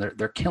Thompson, man,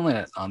 they're killing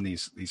it on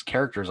these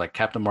characters like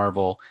Captain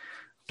Marvel,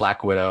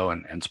 Black Widow,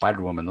 and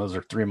Spider-Woman. Those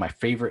are three of my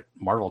favorite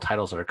Marvel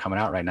titles that are coming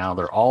out right now.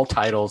 They're all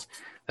titles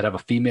that have a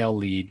female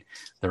lead.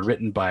 They're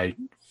written by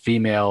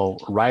female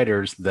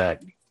writers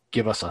that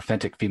give us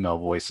authentic female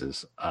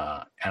voices.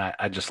 And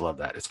I just love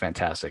that. It's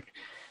fantastic.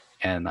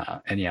 And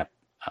yeah,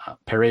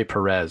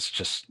 Perez,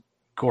 just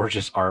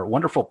gorgeous art,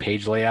 wonderful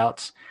page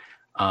layouts.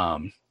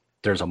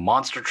 There's a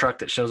monster truck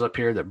that shows up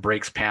here that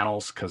breaks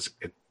panels because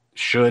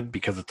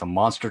it's a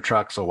monster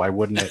truck. So why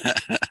wouldn't it?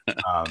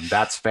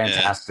 That's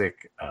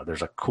fantastic.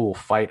 There's a cool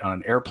fight on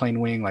an airplane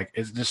wing. Like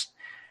it's just,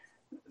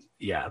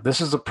 yeah, this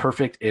is a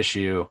perfect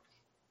issue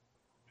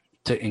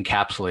to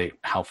encapsulate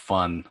how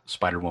fun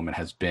Spider-Woman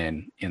has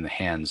been in the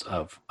hands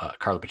of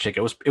Karla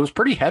Pacheco. It was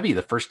pretty heavy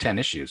the first 10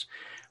 issues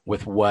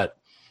with what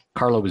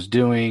Karla was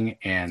doing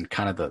and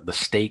kind of the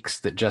stakes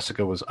that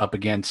Jessica was up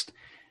against.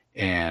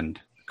 And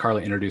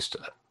Karla introduced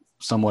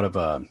somewhat of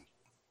a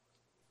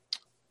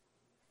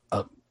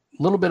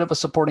little bit of a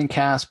supporting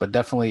cast, but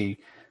definitely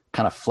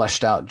kind of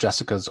fleshed out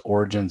Jessica's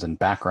origins and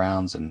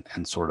backgrounds and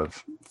sort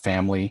of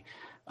family.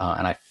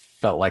 And I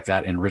felt like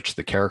that enriched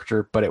the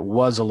character, but it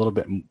was a little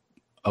bit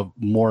of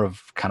more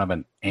of kind of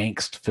an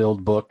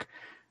angst-filled book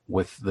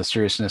with the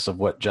seriousness of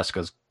what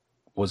Jessica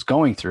was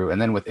going through.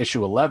 And then with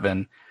issue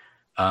 11,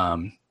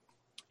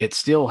 it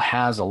still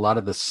has a lot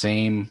of the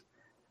same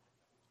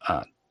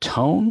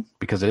tone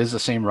because it is the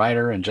same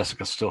writer and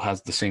Jessica still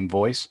has the same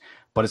voice,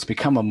 but it's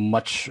become a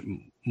much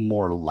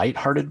more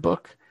lighthearted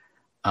book.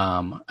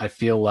 I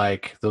feel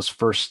like those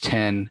first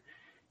 10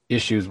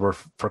 issues were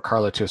for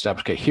Karla to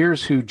establish, okay,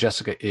 here's who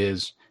Jessica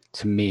is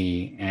to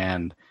me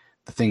and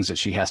the things that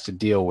she has to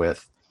deal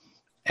with.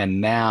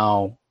 And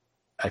now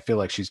I feel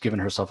like she's given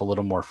herself a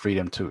little more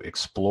freedom to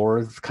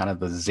explore kind of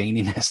the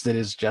zaniness that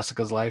is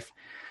Jessica's life.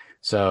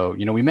 So,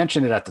 we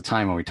mentioned it at the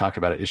time when we talked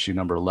about it. Issue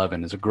number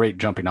 11 is a great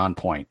jumping on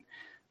point.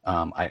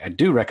 I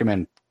do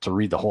recommend to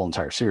read the whole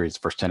entire series. The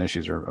first 10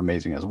 issues are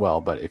amazing as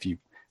well. But if you're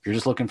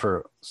just looking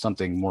for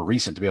something more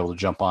recent to be able to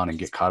jump on and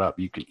get caught up,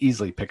 you can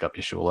easily pick up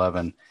issue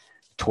 11,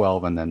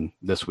 12, and then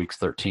this week's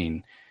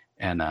 13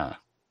 and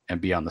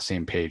be on the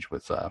same page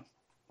with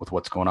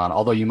what's going on.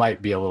 Although you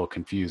might be a little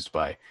confused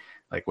by,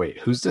 like, wait,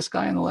 who's this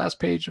guy on the last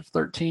page of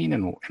 13?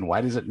 And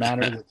why does it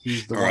matter that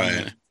he's the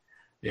right. one?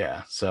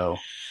 Yeah. So,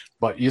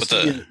 but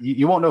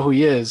you won't know who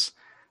he is.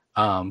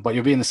 But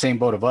you'll be in the same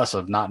boat of us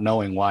of not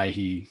knowing why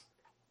he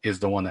is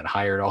the one that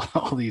hired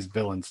all these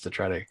villains to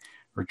try to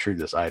retrieve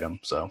this item.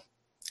 So,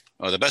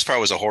 the best part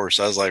was a horse.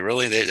 I was like,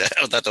 really? I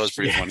thought that was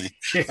pretty funny.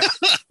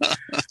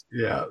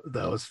 Yeah,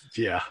 that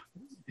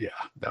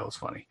was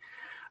funny.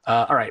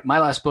 All right, my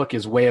last book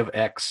is Way of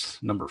X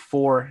number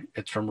 4.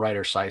 It's from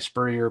writer Cy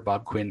Spurrier.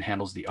 Bob Quinn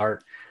handles the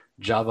art.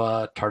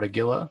 Java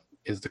Tartaglia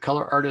is the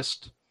color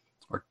artist,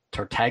 or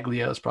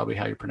Tartaglia is probably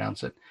how you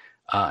pronounce it.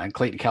 And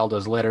Clayton Cowell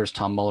does letters,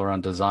 Tom Muller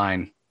on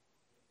design.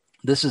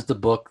 This is the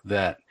book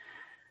that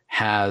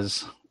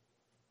has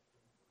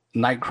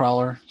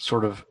Nightcrawler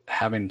sort of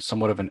having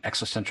somewhat of an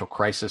existential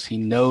crisis. He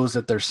knows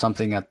that there's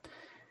something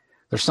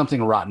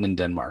rotten in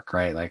Denmark,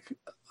 right? Like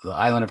the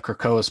island of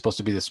Krakoa is supposed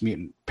to be this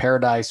mutant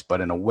paradise,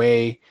 but in a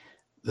way,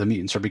 the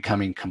mutants are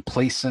becoming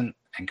complacent,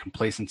 and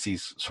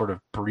complacency's sort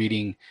of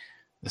breeding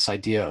this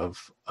idea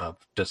of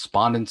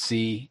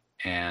despondency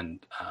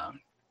and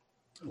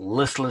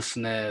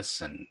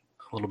listlessness and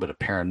a little bit of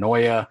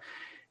paranoia.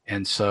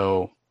 And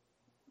so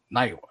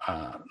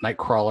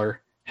Nightcrawler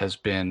has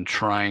been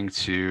trying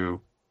to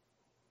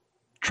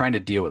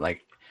deal with,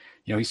 like,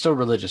 he's so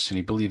religious and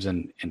he believes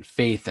in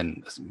faith,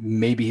 and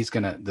maybe he's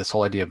going to, this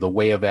whole idea of the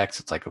way of X,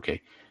 it's like, okay,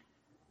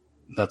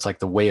 that's like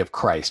the way of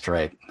Christ,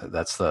 right?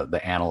 That's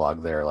the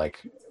analog there. Like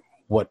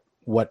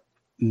what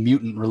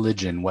mutant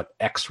religion, what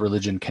X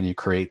religion can you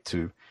create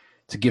to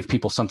give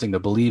people something to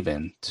believe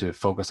in, to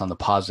focus on the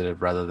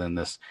positive rather than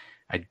this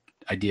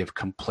idea of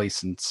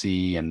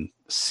complacency and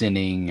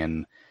sinning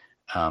and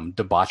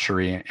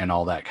debauchery and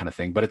all that kind of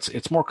thing. But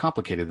it's more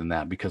complicated than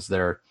that, because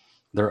there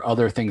are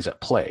other things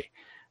at play.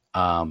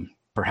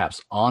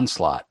 Perhaps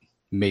Onslaught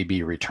may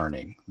be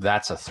returning.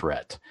 That's a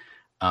threat.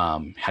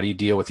 How do you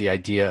deal with the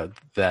idea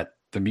that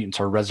the mutants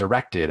are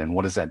resurrected, and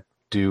what does that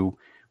do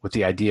with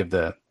the idea of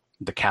the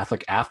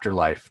Catholic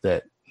afterlife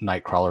that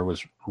Nightcrawler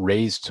was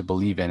raised to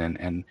believe in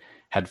and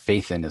had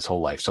faith in his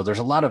whole life? So there's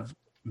a lot of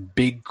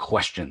big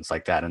questions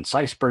like that. And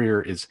Cy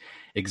Spurrier is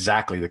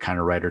exactly the kind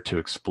of writer to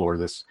explore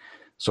this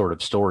sort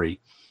of story.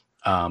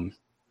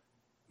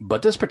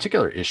 But this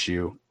particular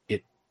issue,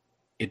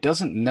 it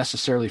doesn't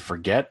necessarily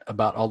forget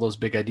about all those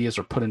big ideas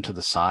or put into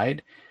the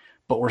side,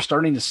 but we're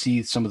starting to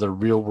see some of the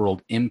real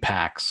world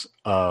impacts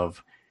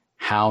of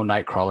how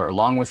Nightcrawler,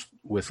 along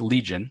with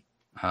Legion,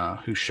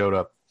 who showed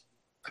up,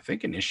 I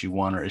think in issue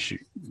 1 or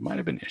might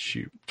have been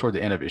toward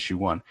the end of issue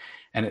 1,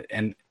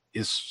 and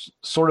is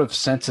sort of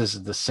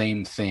senses the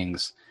same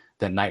things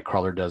that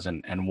Nightcrawler does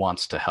and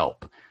wants to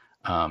help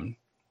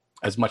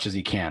as much as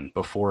he can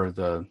before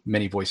the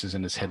many voices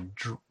in his head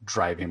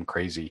drive him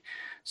crazy.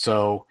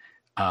 So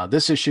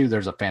this issue,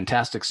 there's a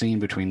fantastic scene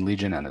between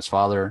Legion and his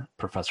father,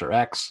 Professor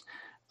X.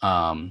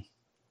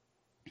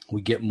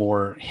 We get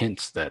more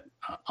hints that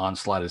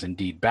Onslaught is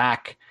indeed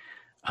back,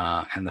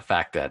 and the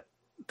fact that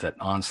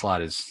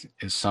Onslaught is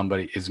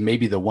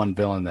maybe the one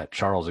villain that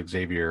Charles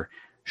Xavier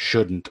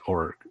shouldn't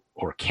or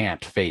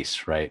can't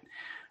face, right?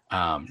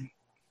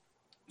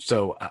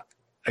 So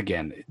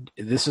again,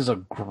 this is a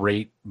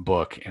great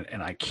book,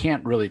 and I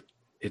can't really,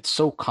 it's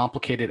so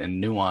complicated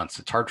and nuanced.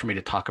 It's hard for me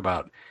to talk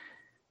about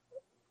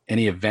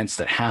any events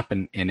that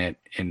happen in it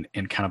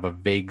in kind of a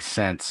vague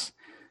sense,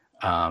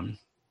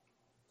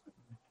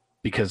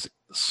 because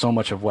so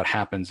much of what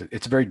happens,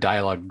 it's very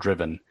dialogue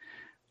driven.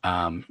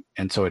 And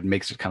so it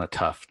makes it kind of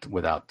tough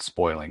without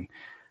spoiling.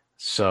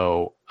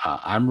 So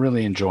I'm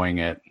really enjoying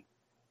it.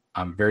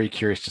 I'm very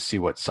curious to see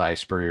what Cy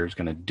Spurrier is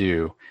going to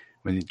do.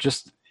 I mean,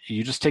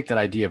 you just take that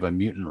idea of a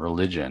mutant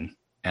religion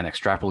and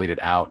extrapolate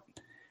it out,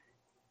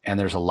 and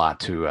there's a lot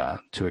to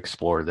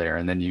explore there.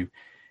 And then you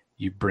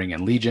bring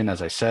in Legion,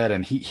 as I said,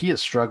 and he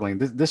is struggling.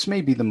 This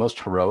may be the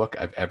most heroic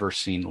I've ever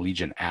seen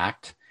Legion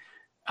act,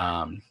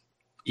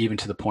 even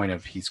to the point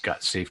of he's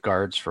got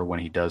safeguards for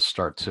when he does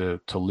start to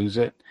lose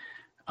it.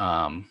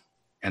 And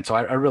so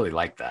I really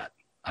like that.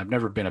 I've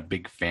never been a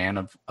big fan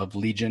of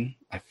Legion.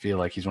 I feel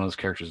like he's one of those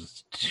characters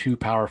that's too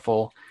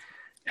powerful.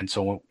 And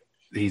so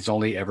he's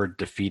only ever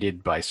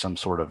defeated by some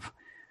sort of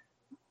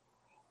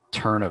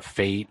turn of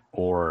fate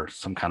or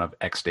some kind of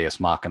ex deus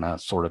machina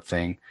sort of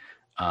thing.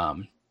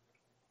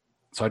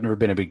 So I've never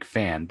been a big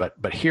fan,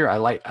 but here I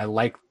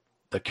like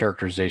the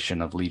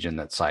characterization of Legion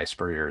that Cy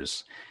Spurrier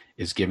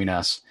is giving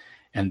us.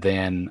 And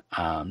then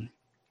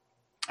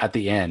at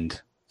the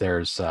end,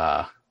 there's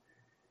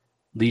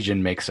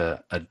Legion makes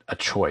a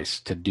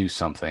choice to do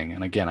something.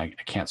 And again, I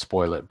can't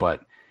spoil it,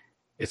 but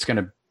it's going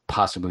to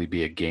possibly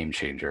be a game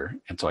changer.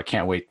 And so I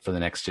can't wait for the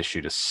next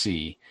issue to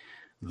see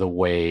the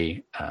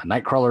way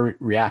Nightcrawler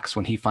reacts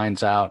when he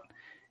finds out,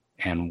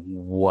 and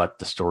what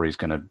the story is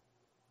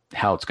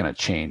how it's going to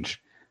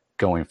change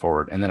going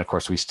forward. And then, of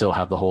course, we still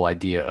have the whole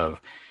idea of,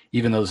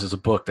 even though this is a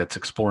book that's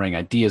exploring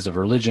ideas of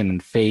religion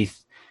and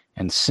faith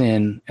and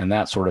sin and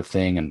that sort of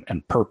thing,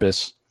 and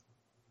purpose,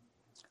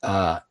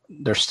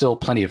 there's still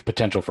plenty of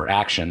potential for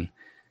action,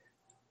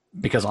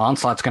 because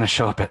Onslaught's going to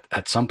show up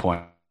at some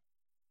point,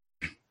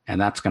 and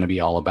that's going to be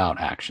all about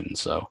action.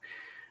 So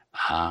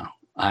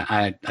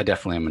I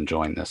definitely am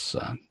enjoying this,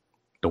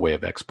 The Way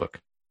of X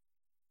book.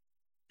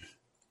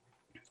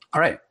 All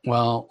right.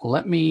 Well,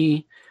 let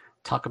me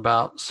talk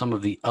about some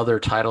of the other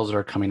titles that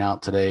are coming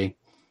out today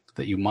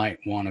that you might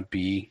want to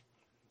be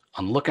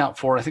on the lookout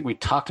for. I think we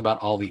talked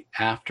about all the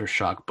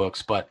Aftershock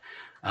books, but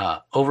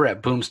over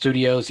at Boom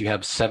Studios, you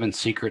have Seven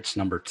Secrets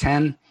number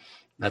 10.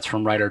 That's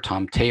from writer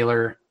Tom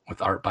Taylor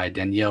with art by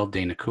Danielle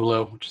De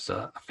Niculo, which is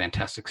a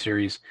fantastic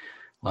series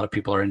a lot of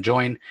people are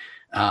enjoying.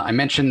 I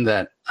mentioned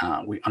that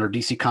under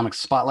DC Comics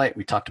Spotlight,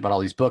 we talked about all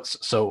these books.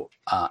 So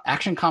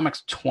Action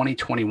Comics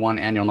 2021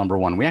 Annual Number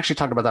 1. We actually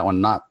talked about that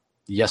one not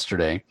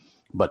yesterday,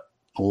 but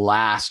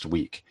last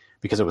week,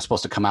 because it was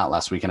supposed to come out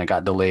last week and it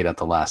got delayed at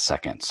the last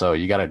second. So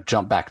you got to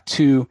jump back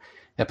 2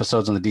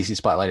 episodes on the DC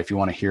Spotlight if you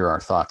want to hear our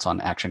thoughts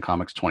on Action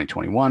Comics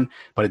 2021.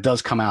 But it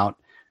does come out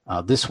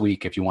this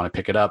week if you want to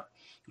pick it up.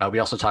 We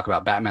also talk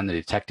about Batman the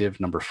Detective,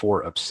 number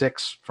 4 of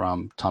 6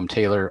 from Tom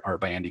Taylor, art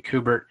by Andy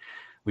Kubert.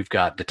 We've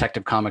got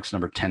Detective Comics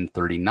number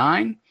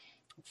 1039,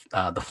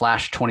 The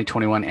Flash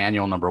 2021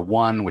 Annual number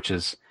 1, which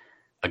is,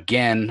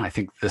 again, I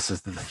think this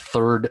is the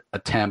 3rd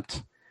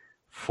attempt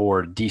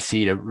for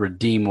DC to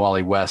redeem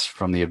Wally West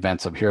from the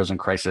events of Heroes in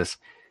Crisis.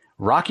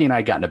 Rocky and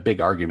I got in a big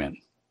argument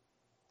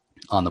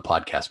on the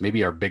podcast,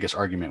 maybe our biggest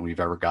argument we've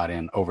ever got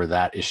in over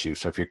that issue.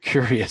 So if you're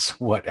curious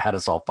what had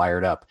us all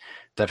fired up,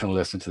 definitely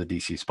listen to the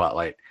DC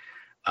Spotlight.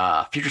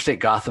 Future State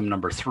Gotham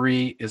number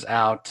 3 is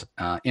out.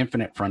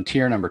 Infinite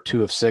Frontier number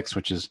 2 of 6,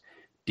 which is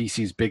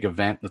DC's big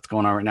event that's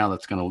going on right now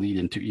that's going to lead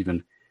into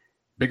even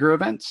bigger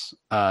events.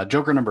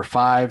 Joker number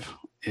 5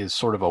 is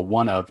sort of a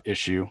one-of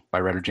issue by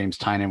writer James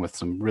Tynion with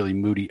some really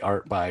moody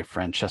art by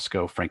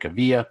Francesco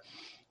Francavilla.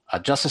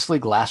 Justice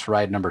League Last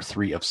Ride number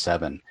 3 of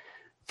 7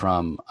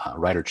 from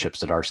writer Chip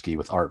Zdarsky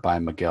with art by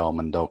Miguel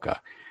Mendoza.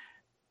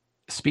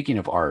 Speaking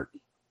of art,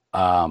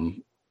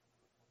 I'm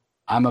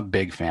a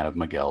big fan of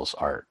Miguel's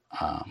art.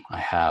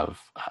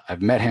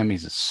 I've met him.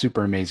 He's a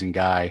super amazing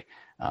guy.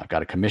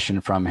 Got a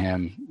commission from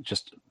him.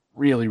 Just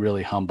really,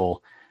 really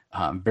humble,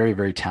 very,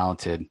 very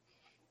talented.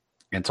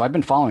 And so I've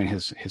been following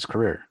his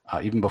career.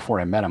 Even before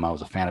I met him, I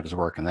was a fan of his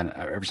work. And then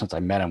ever since I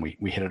met him,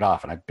 we hit it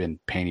off, and I've been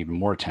paying even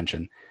more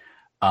attention.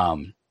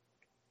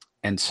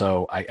 And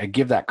so I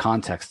give that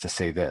context to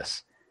say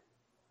this.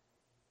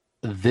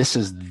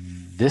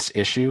 This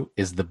issue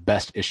is the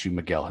best issue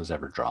Miguel has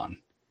ever drawn.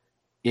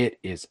 It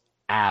is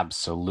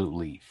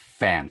absolutely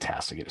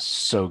fantastic. It is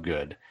so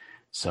good.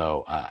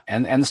 So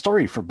and the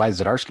story by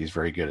Zdarsky is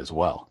very good as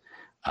well.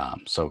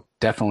 So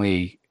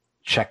definitely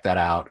check that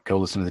out. Go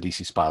listen to the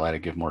DC Spotlight. I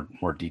give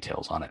more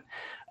details on it.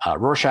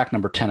 Rorschach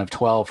number 10 of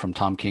 12 from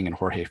Tom King and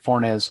Jorge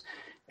Fornes.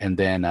 And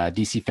then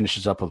DC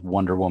finishes up with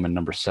Wonder Woman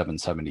number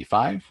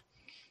 775.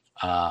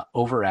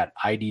 Over at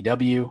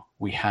IDW,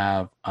 we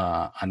have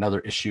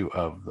another issue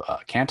of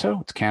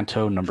Kanto. It's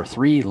Kanto number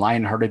 3,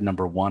 Lionhearted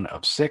number 1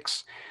 of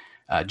 6.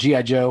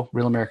 G.I. Joe,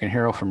 Real American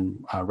Hero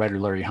from writer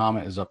Larry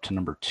Hama is up to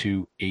number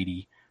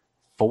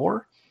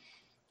 284.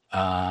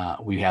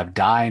 We have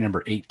Die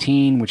number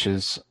 18, which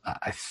is,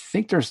 I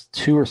think there's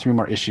 2 or 3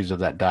 more issues of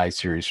that Die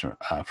series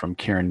from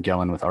Kieran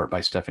Gillen with art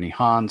by Stephanie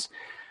Hans.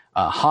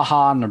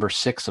 Haha number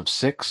 6 of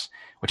 6,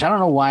 which I don't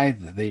know why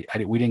we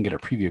didn't get a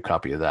preview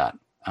copy of that,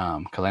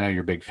 because I know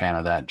you're a big fan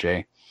of that,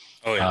 Jay.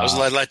 Oh, yeah. I was a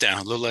little let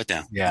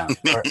down. Yeah.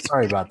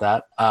 Sorry about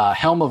that.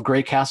 Helm of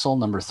Greycastle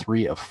number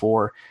 3 of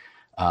 4.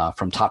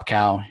 From Top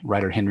Cow,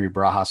 writer Henry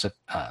Barajas.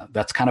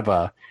 That's kind of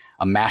a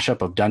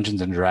mashup of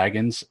Dungeons and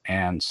Dragons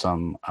and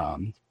some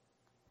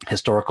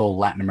historical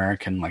Latin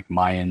American, like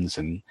Mayans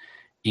and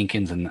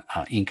Incans and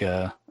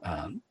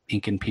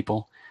Incan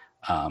people.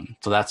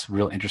 So that's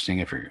real interesting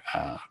if you're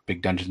a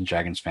big Dungeons and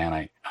Dragons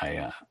fan.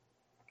 I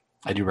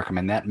do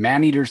recommend that.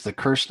 Maneaters, The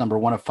Curse, number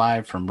 1 of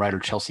 5 from writer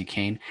Chelsea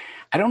Kane.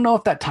 I don't know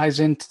if that ties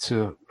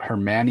into her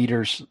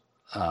Maneaters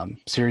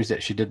series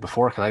that she did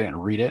before, because I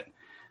didn't read it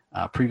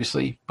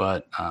previously,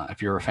 but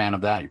if you're a fan of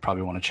that, you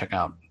probably want to check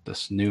out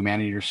this new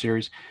Man-Eater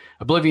series.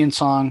 Oblivion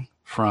Song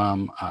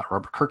from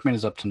Robert Kirkman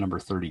is up to number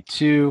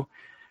 32,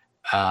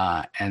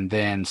 and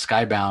then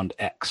Skybound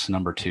X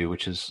number 2,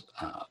 which is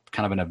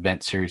kind of an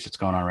event series that's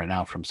going on right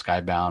now from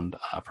Skybound,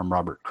 from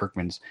Robert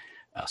Kirkman's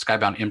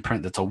Skybound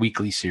imprint. That's a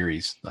weekly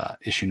series.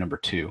 Issue number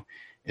 2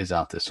 is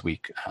out this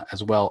week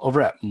as well.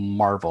 Over at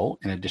Marvel,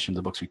 in addition to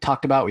the books we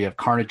talked about, we have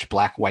Carnage,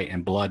 Black, White,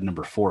 and Blood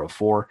number 4 of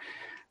 4.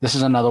 This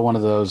is another one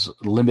of those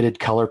limited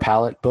color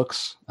palette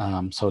books.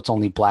 So it's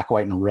only black,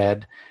 white, and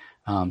red.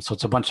 So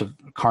it's a bunch of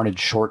Carnage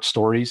short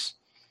stories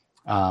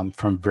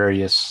from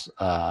various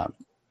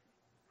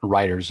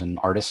writers and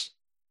artists.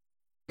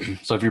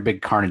 So if you're a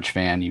big Carnage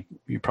fan,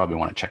 you probably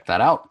want to check that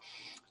out.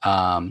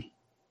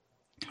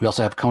 We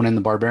also have Conan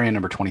the Barbarian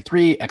number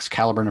 23,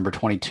 Excalibur number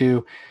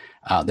 22.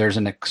 There's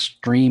an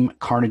Extreme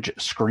Carnage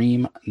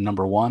Scream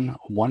number 1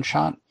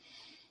 one-shot.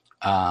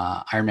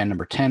 Iron Man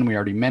number 10 we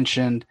already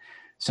mentioned.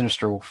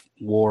 Sinister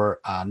War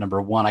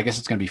number 1. I guess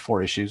it's going to be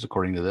 4 issues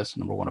according to this.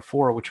 Number 1 of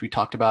 4, which we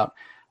talked about.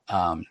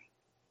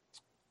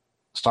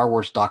 Star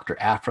Wars Dr.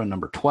 Aphra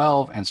number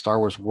 12 and Star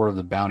Wars War of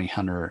the Bounty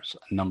Hunters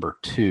number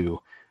 2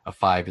 of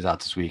 5 is out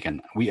this week.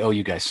 And we owe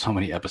you guys so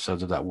many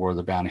episodes of that War of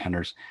the Bounty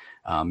Hunters.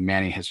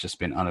 Manny has just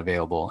been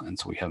unavailable, and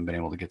so we haven't been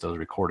able to get those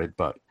recorded,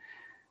 but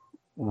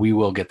we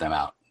will get them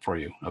out for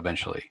you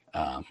eventually.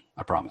 I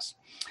promise.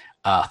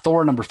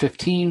 Thor number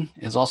 15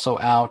 is also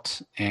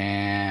out,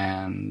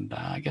 and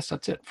I guess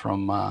that's it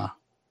from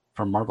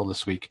Marvel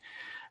this week.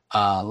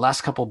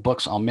 Last couple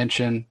books I'll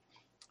mention.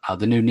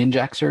 The new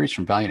Ninjak series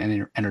from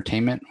Valiant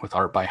Entertainment with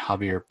art by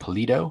Javier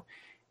Pulido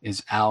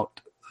is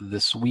out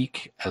this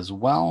week as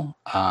well.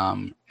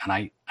 And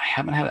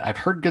I've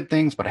heard good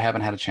things, but I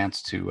haven't had a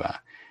chance to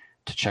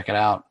check it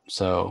out.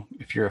 So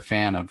if you're a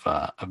fan of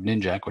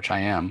Ninjak, which I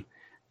am,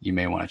 you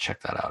may want to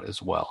check that out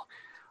as well.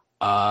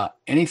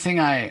 Anything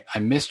I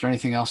missed or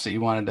anything else that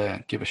you wanted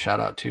to give a shout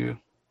out to,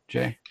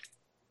 Jay?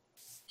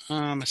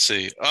 Let's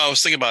see. Oh, I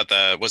was thinking about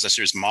that. What's that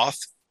series?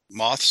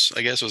 Moths,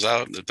 I guess, was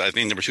out. I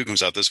think number 2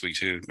 comes out this week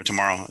too, or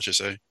tomorrow, I should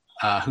say.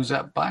 Who's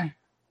that by?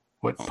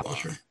 What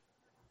publisher?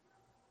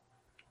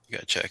 You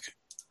gotta check.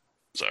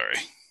 Sorry.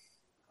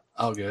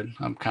 Oh, good.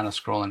 I'm kind of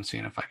scrolling,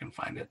 seeing if I can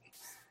find it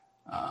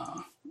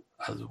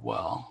as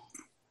well.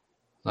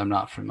 I'm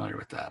not familiar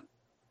with that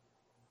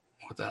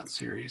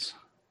series.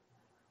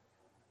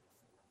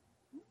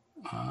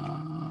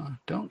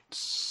 Don't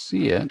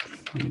see it.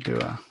 Let me do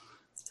a.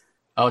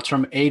 Oh, it's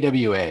from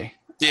AWA.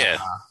 Yeah.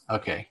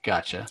 Okay,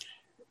 gotcha.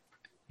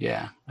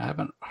 Yeah, I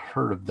haven't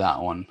heard of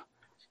that one.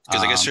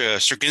 Because I guess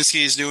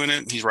Straczynski is doing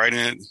it. He's writing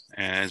it,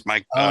 and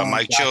Mike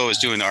gotcha. Cho is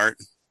doing the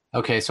art.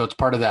 Okay, so it's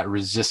part of that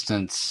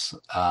Resistance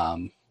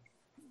world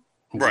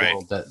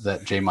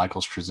that J.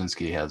 Michael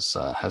Straczynski has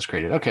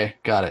created. Okay,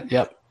 got it.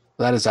 Yep,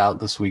 that is out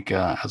this week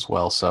as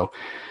well. So,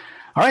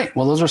 all right.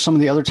 Well, those are some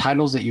of the other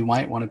titles that you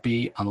might want to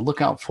be on the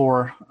lookout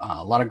for.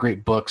 A lot of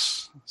great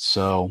books.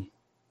 So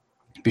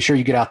be sure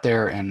you get out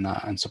there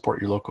and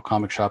support your local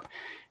comic shop.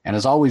 And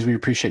as always, we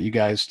appreciate you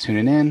guys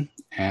tuning in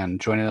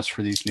and joining us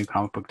for these new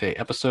Comic Book Day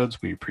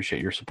episodes. We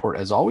appreciate your support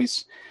as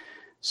always.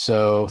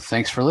 So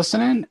thanks for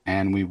listening,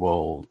 and we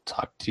will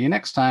talk to you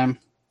next time.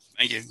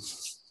 Thank you.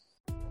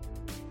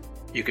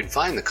 You can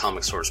find the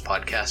Comic Source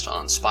podcast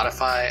on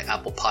Spotify,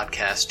 Apple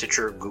Podcasts,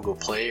 Stitcher, Google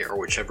Play, or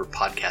whichever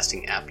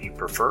podcasting app you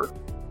prefer.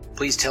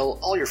 Please tell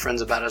all your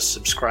friends about us,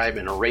 subscribe,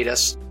 and rate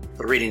us.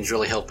 The ratings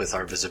really help with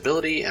our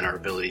visibility and our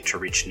ability to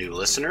reach new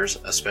listeners,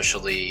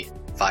 especially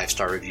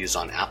 5-star reviews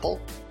on Apple.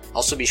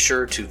 Also be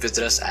sure to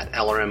visit us at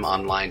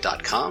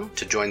lrmonline.com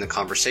to join the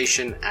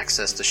conversation,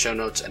 access the show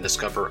notes, and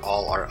discover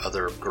all our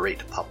other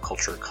great pop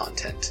culture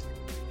content.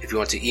 If you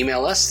want to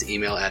email us, the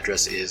email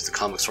address is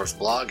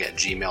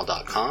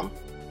thecomicsourceblog@gmail.com,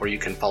 or you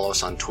can follow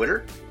us on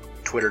Twitter,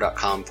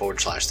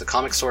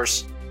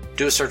 twitter.com/thecomicsource.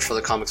 Do a search for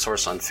The Comic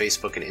Source on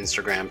Facebook and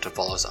Instagram to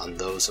follow us on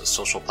those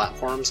social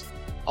platforms.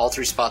 All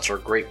 3 spots are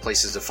great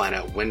places to find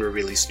out when we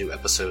release new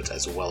episodes,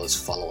 as well as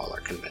follow all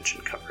our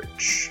convention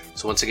coverage.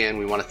 So once again,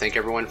 we want to thank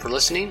everyone for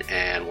listening,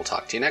 and we'll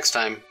talk to you next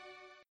time.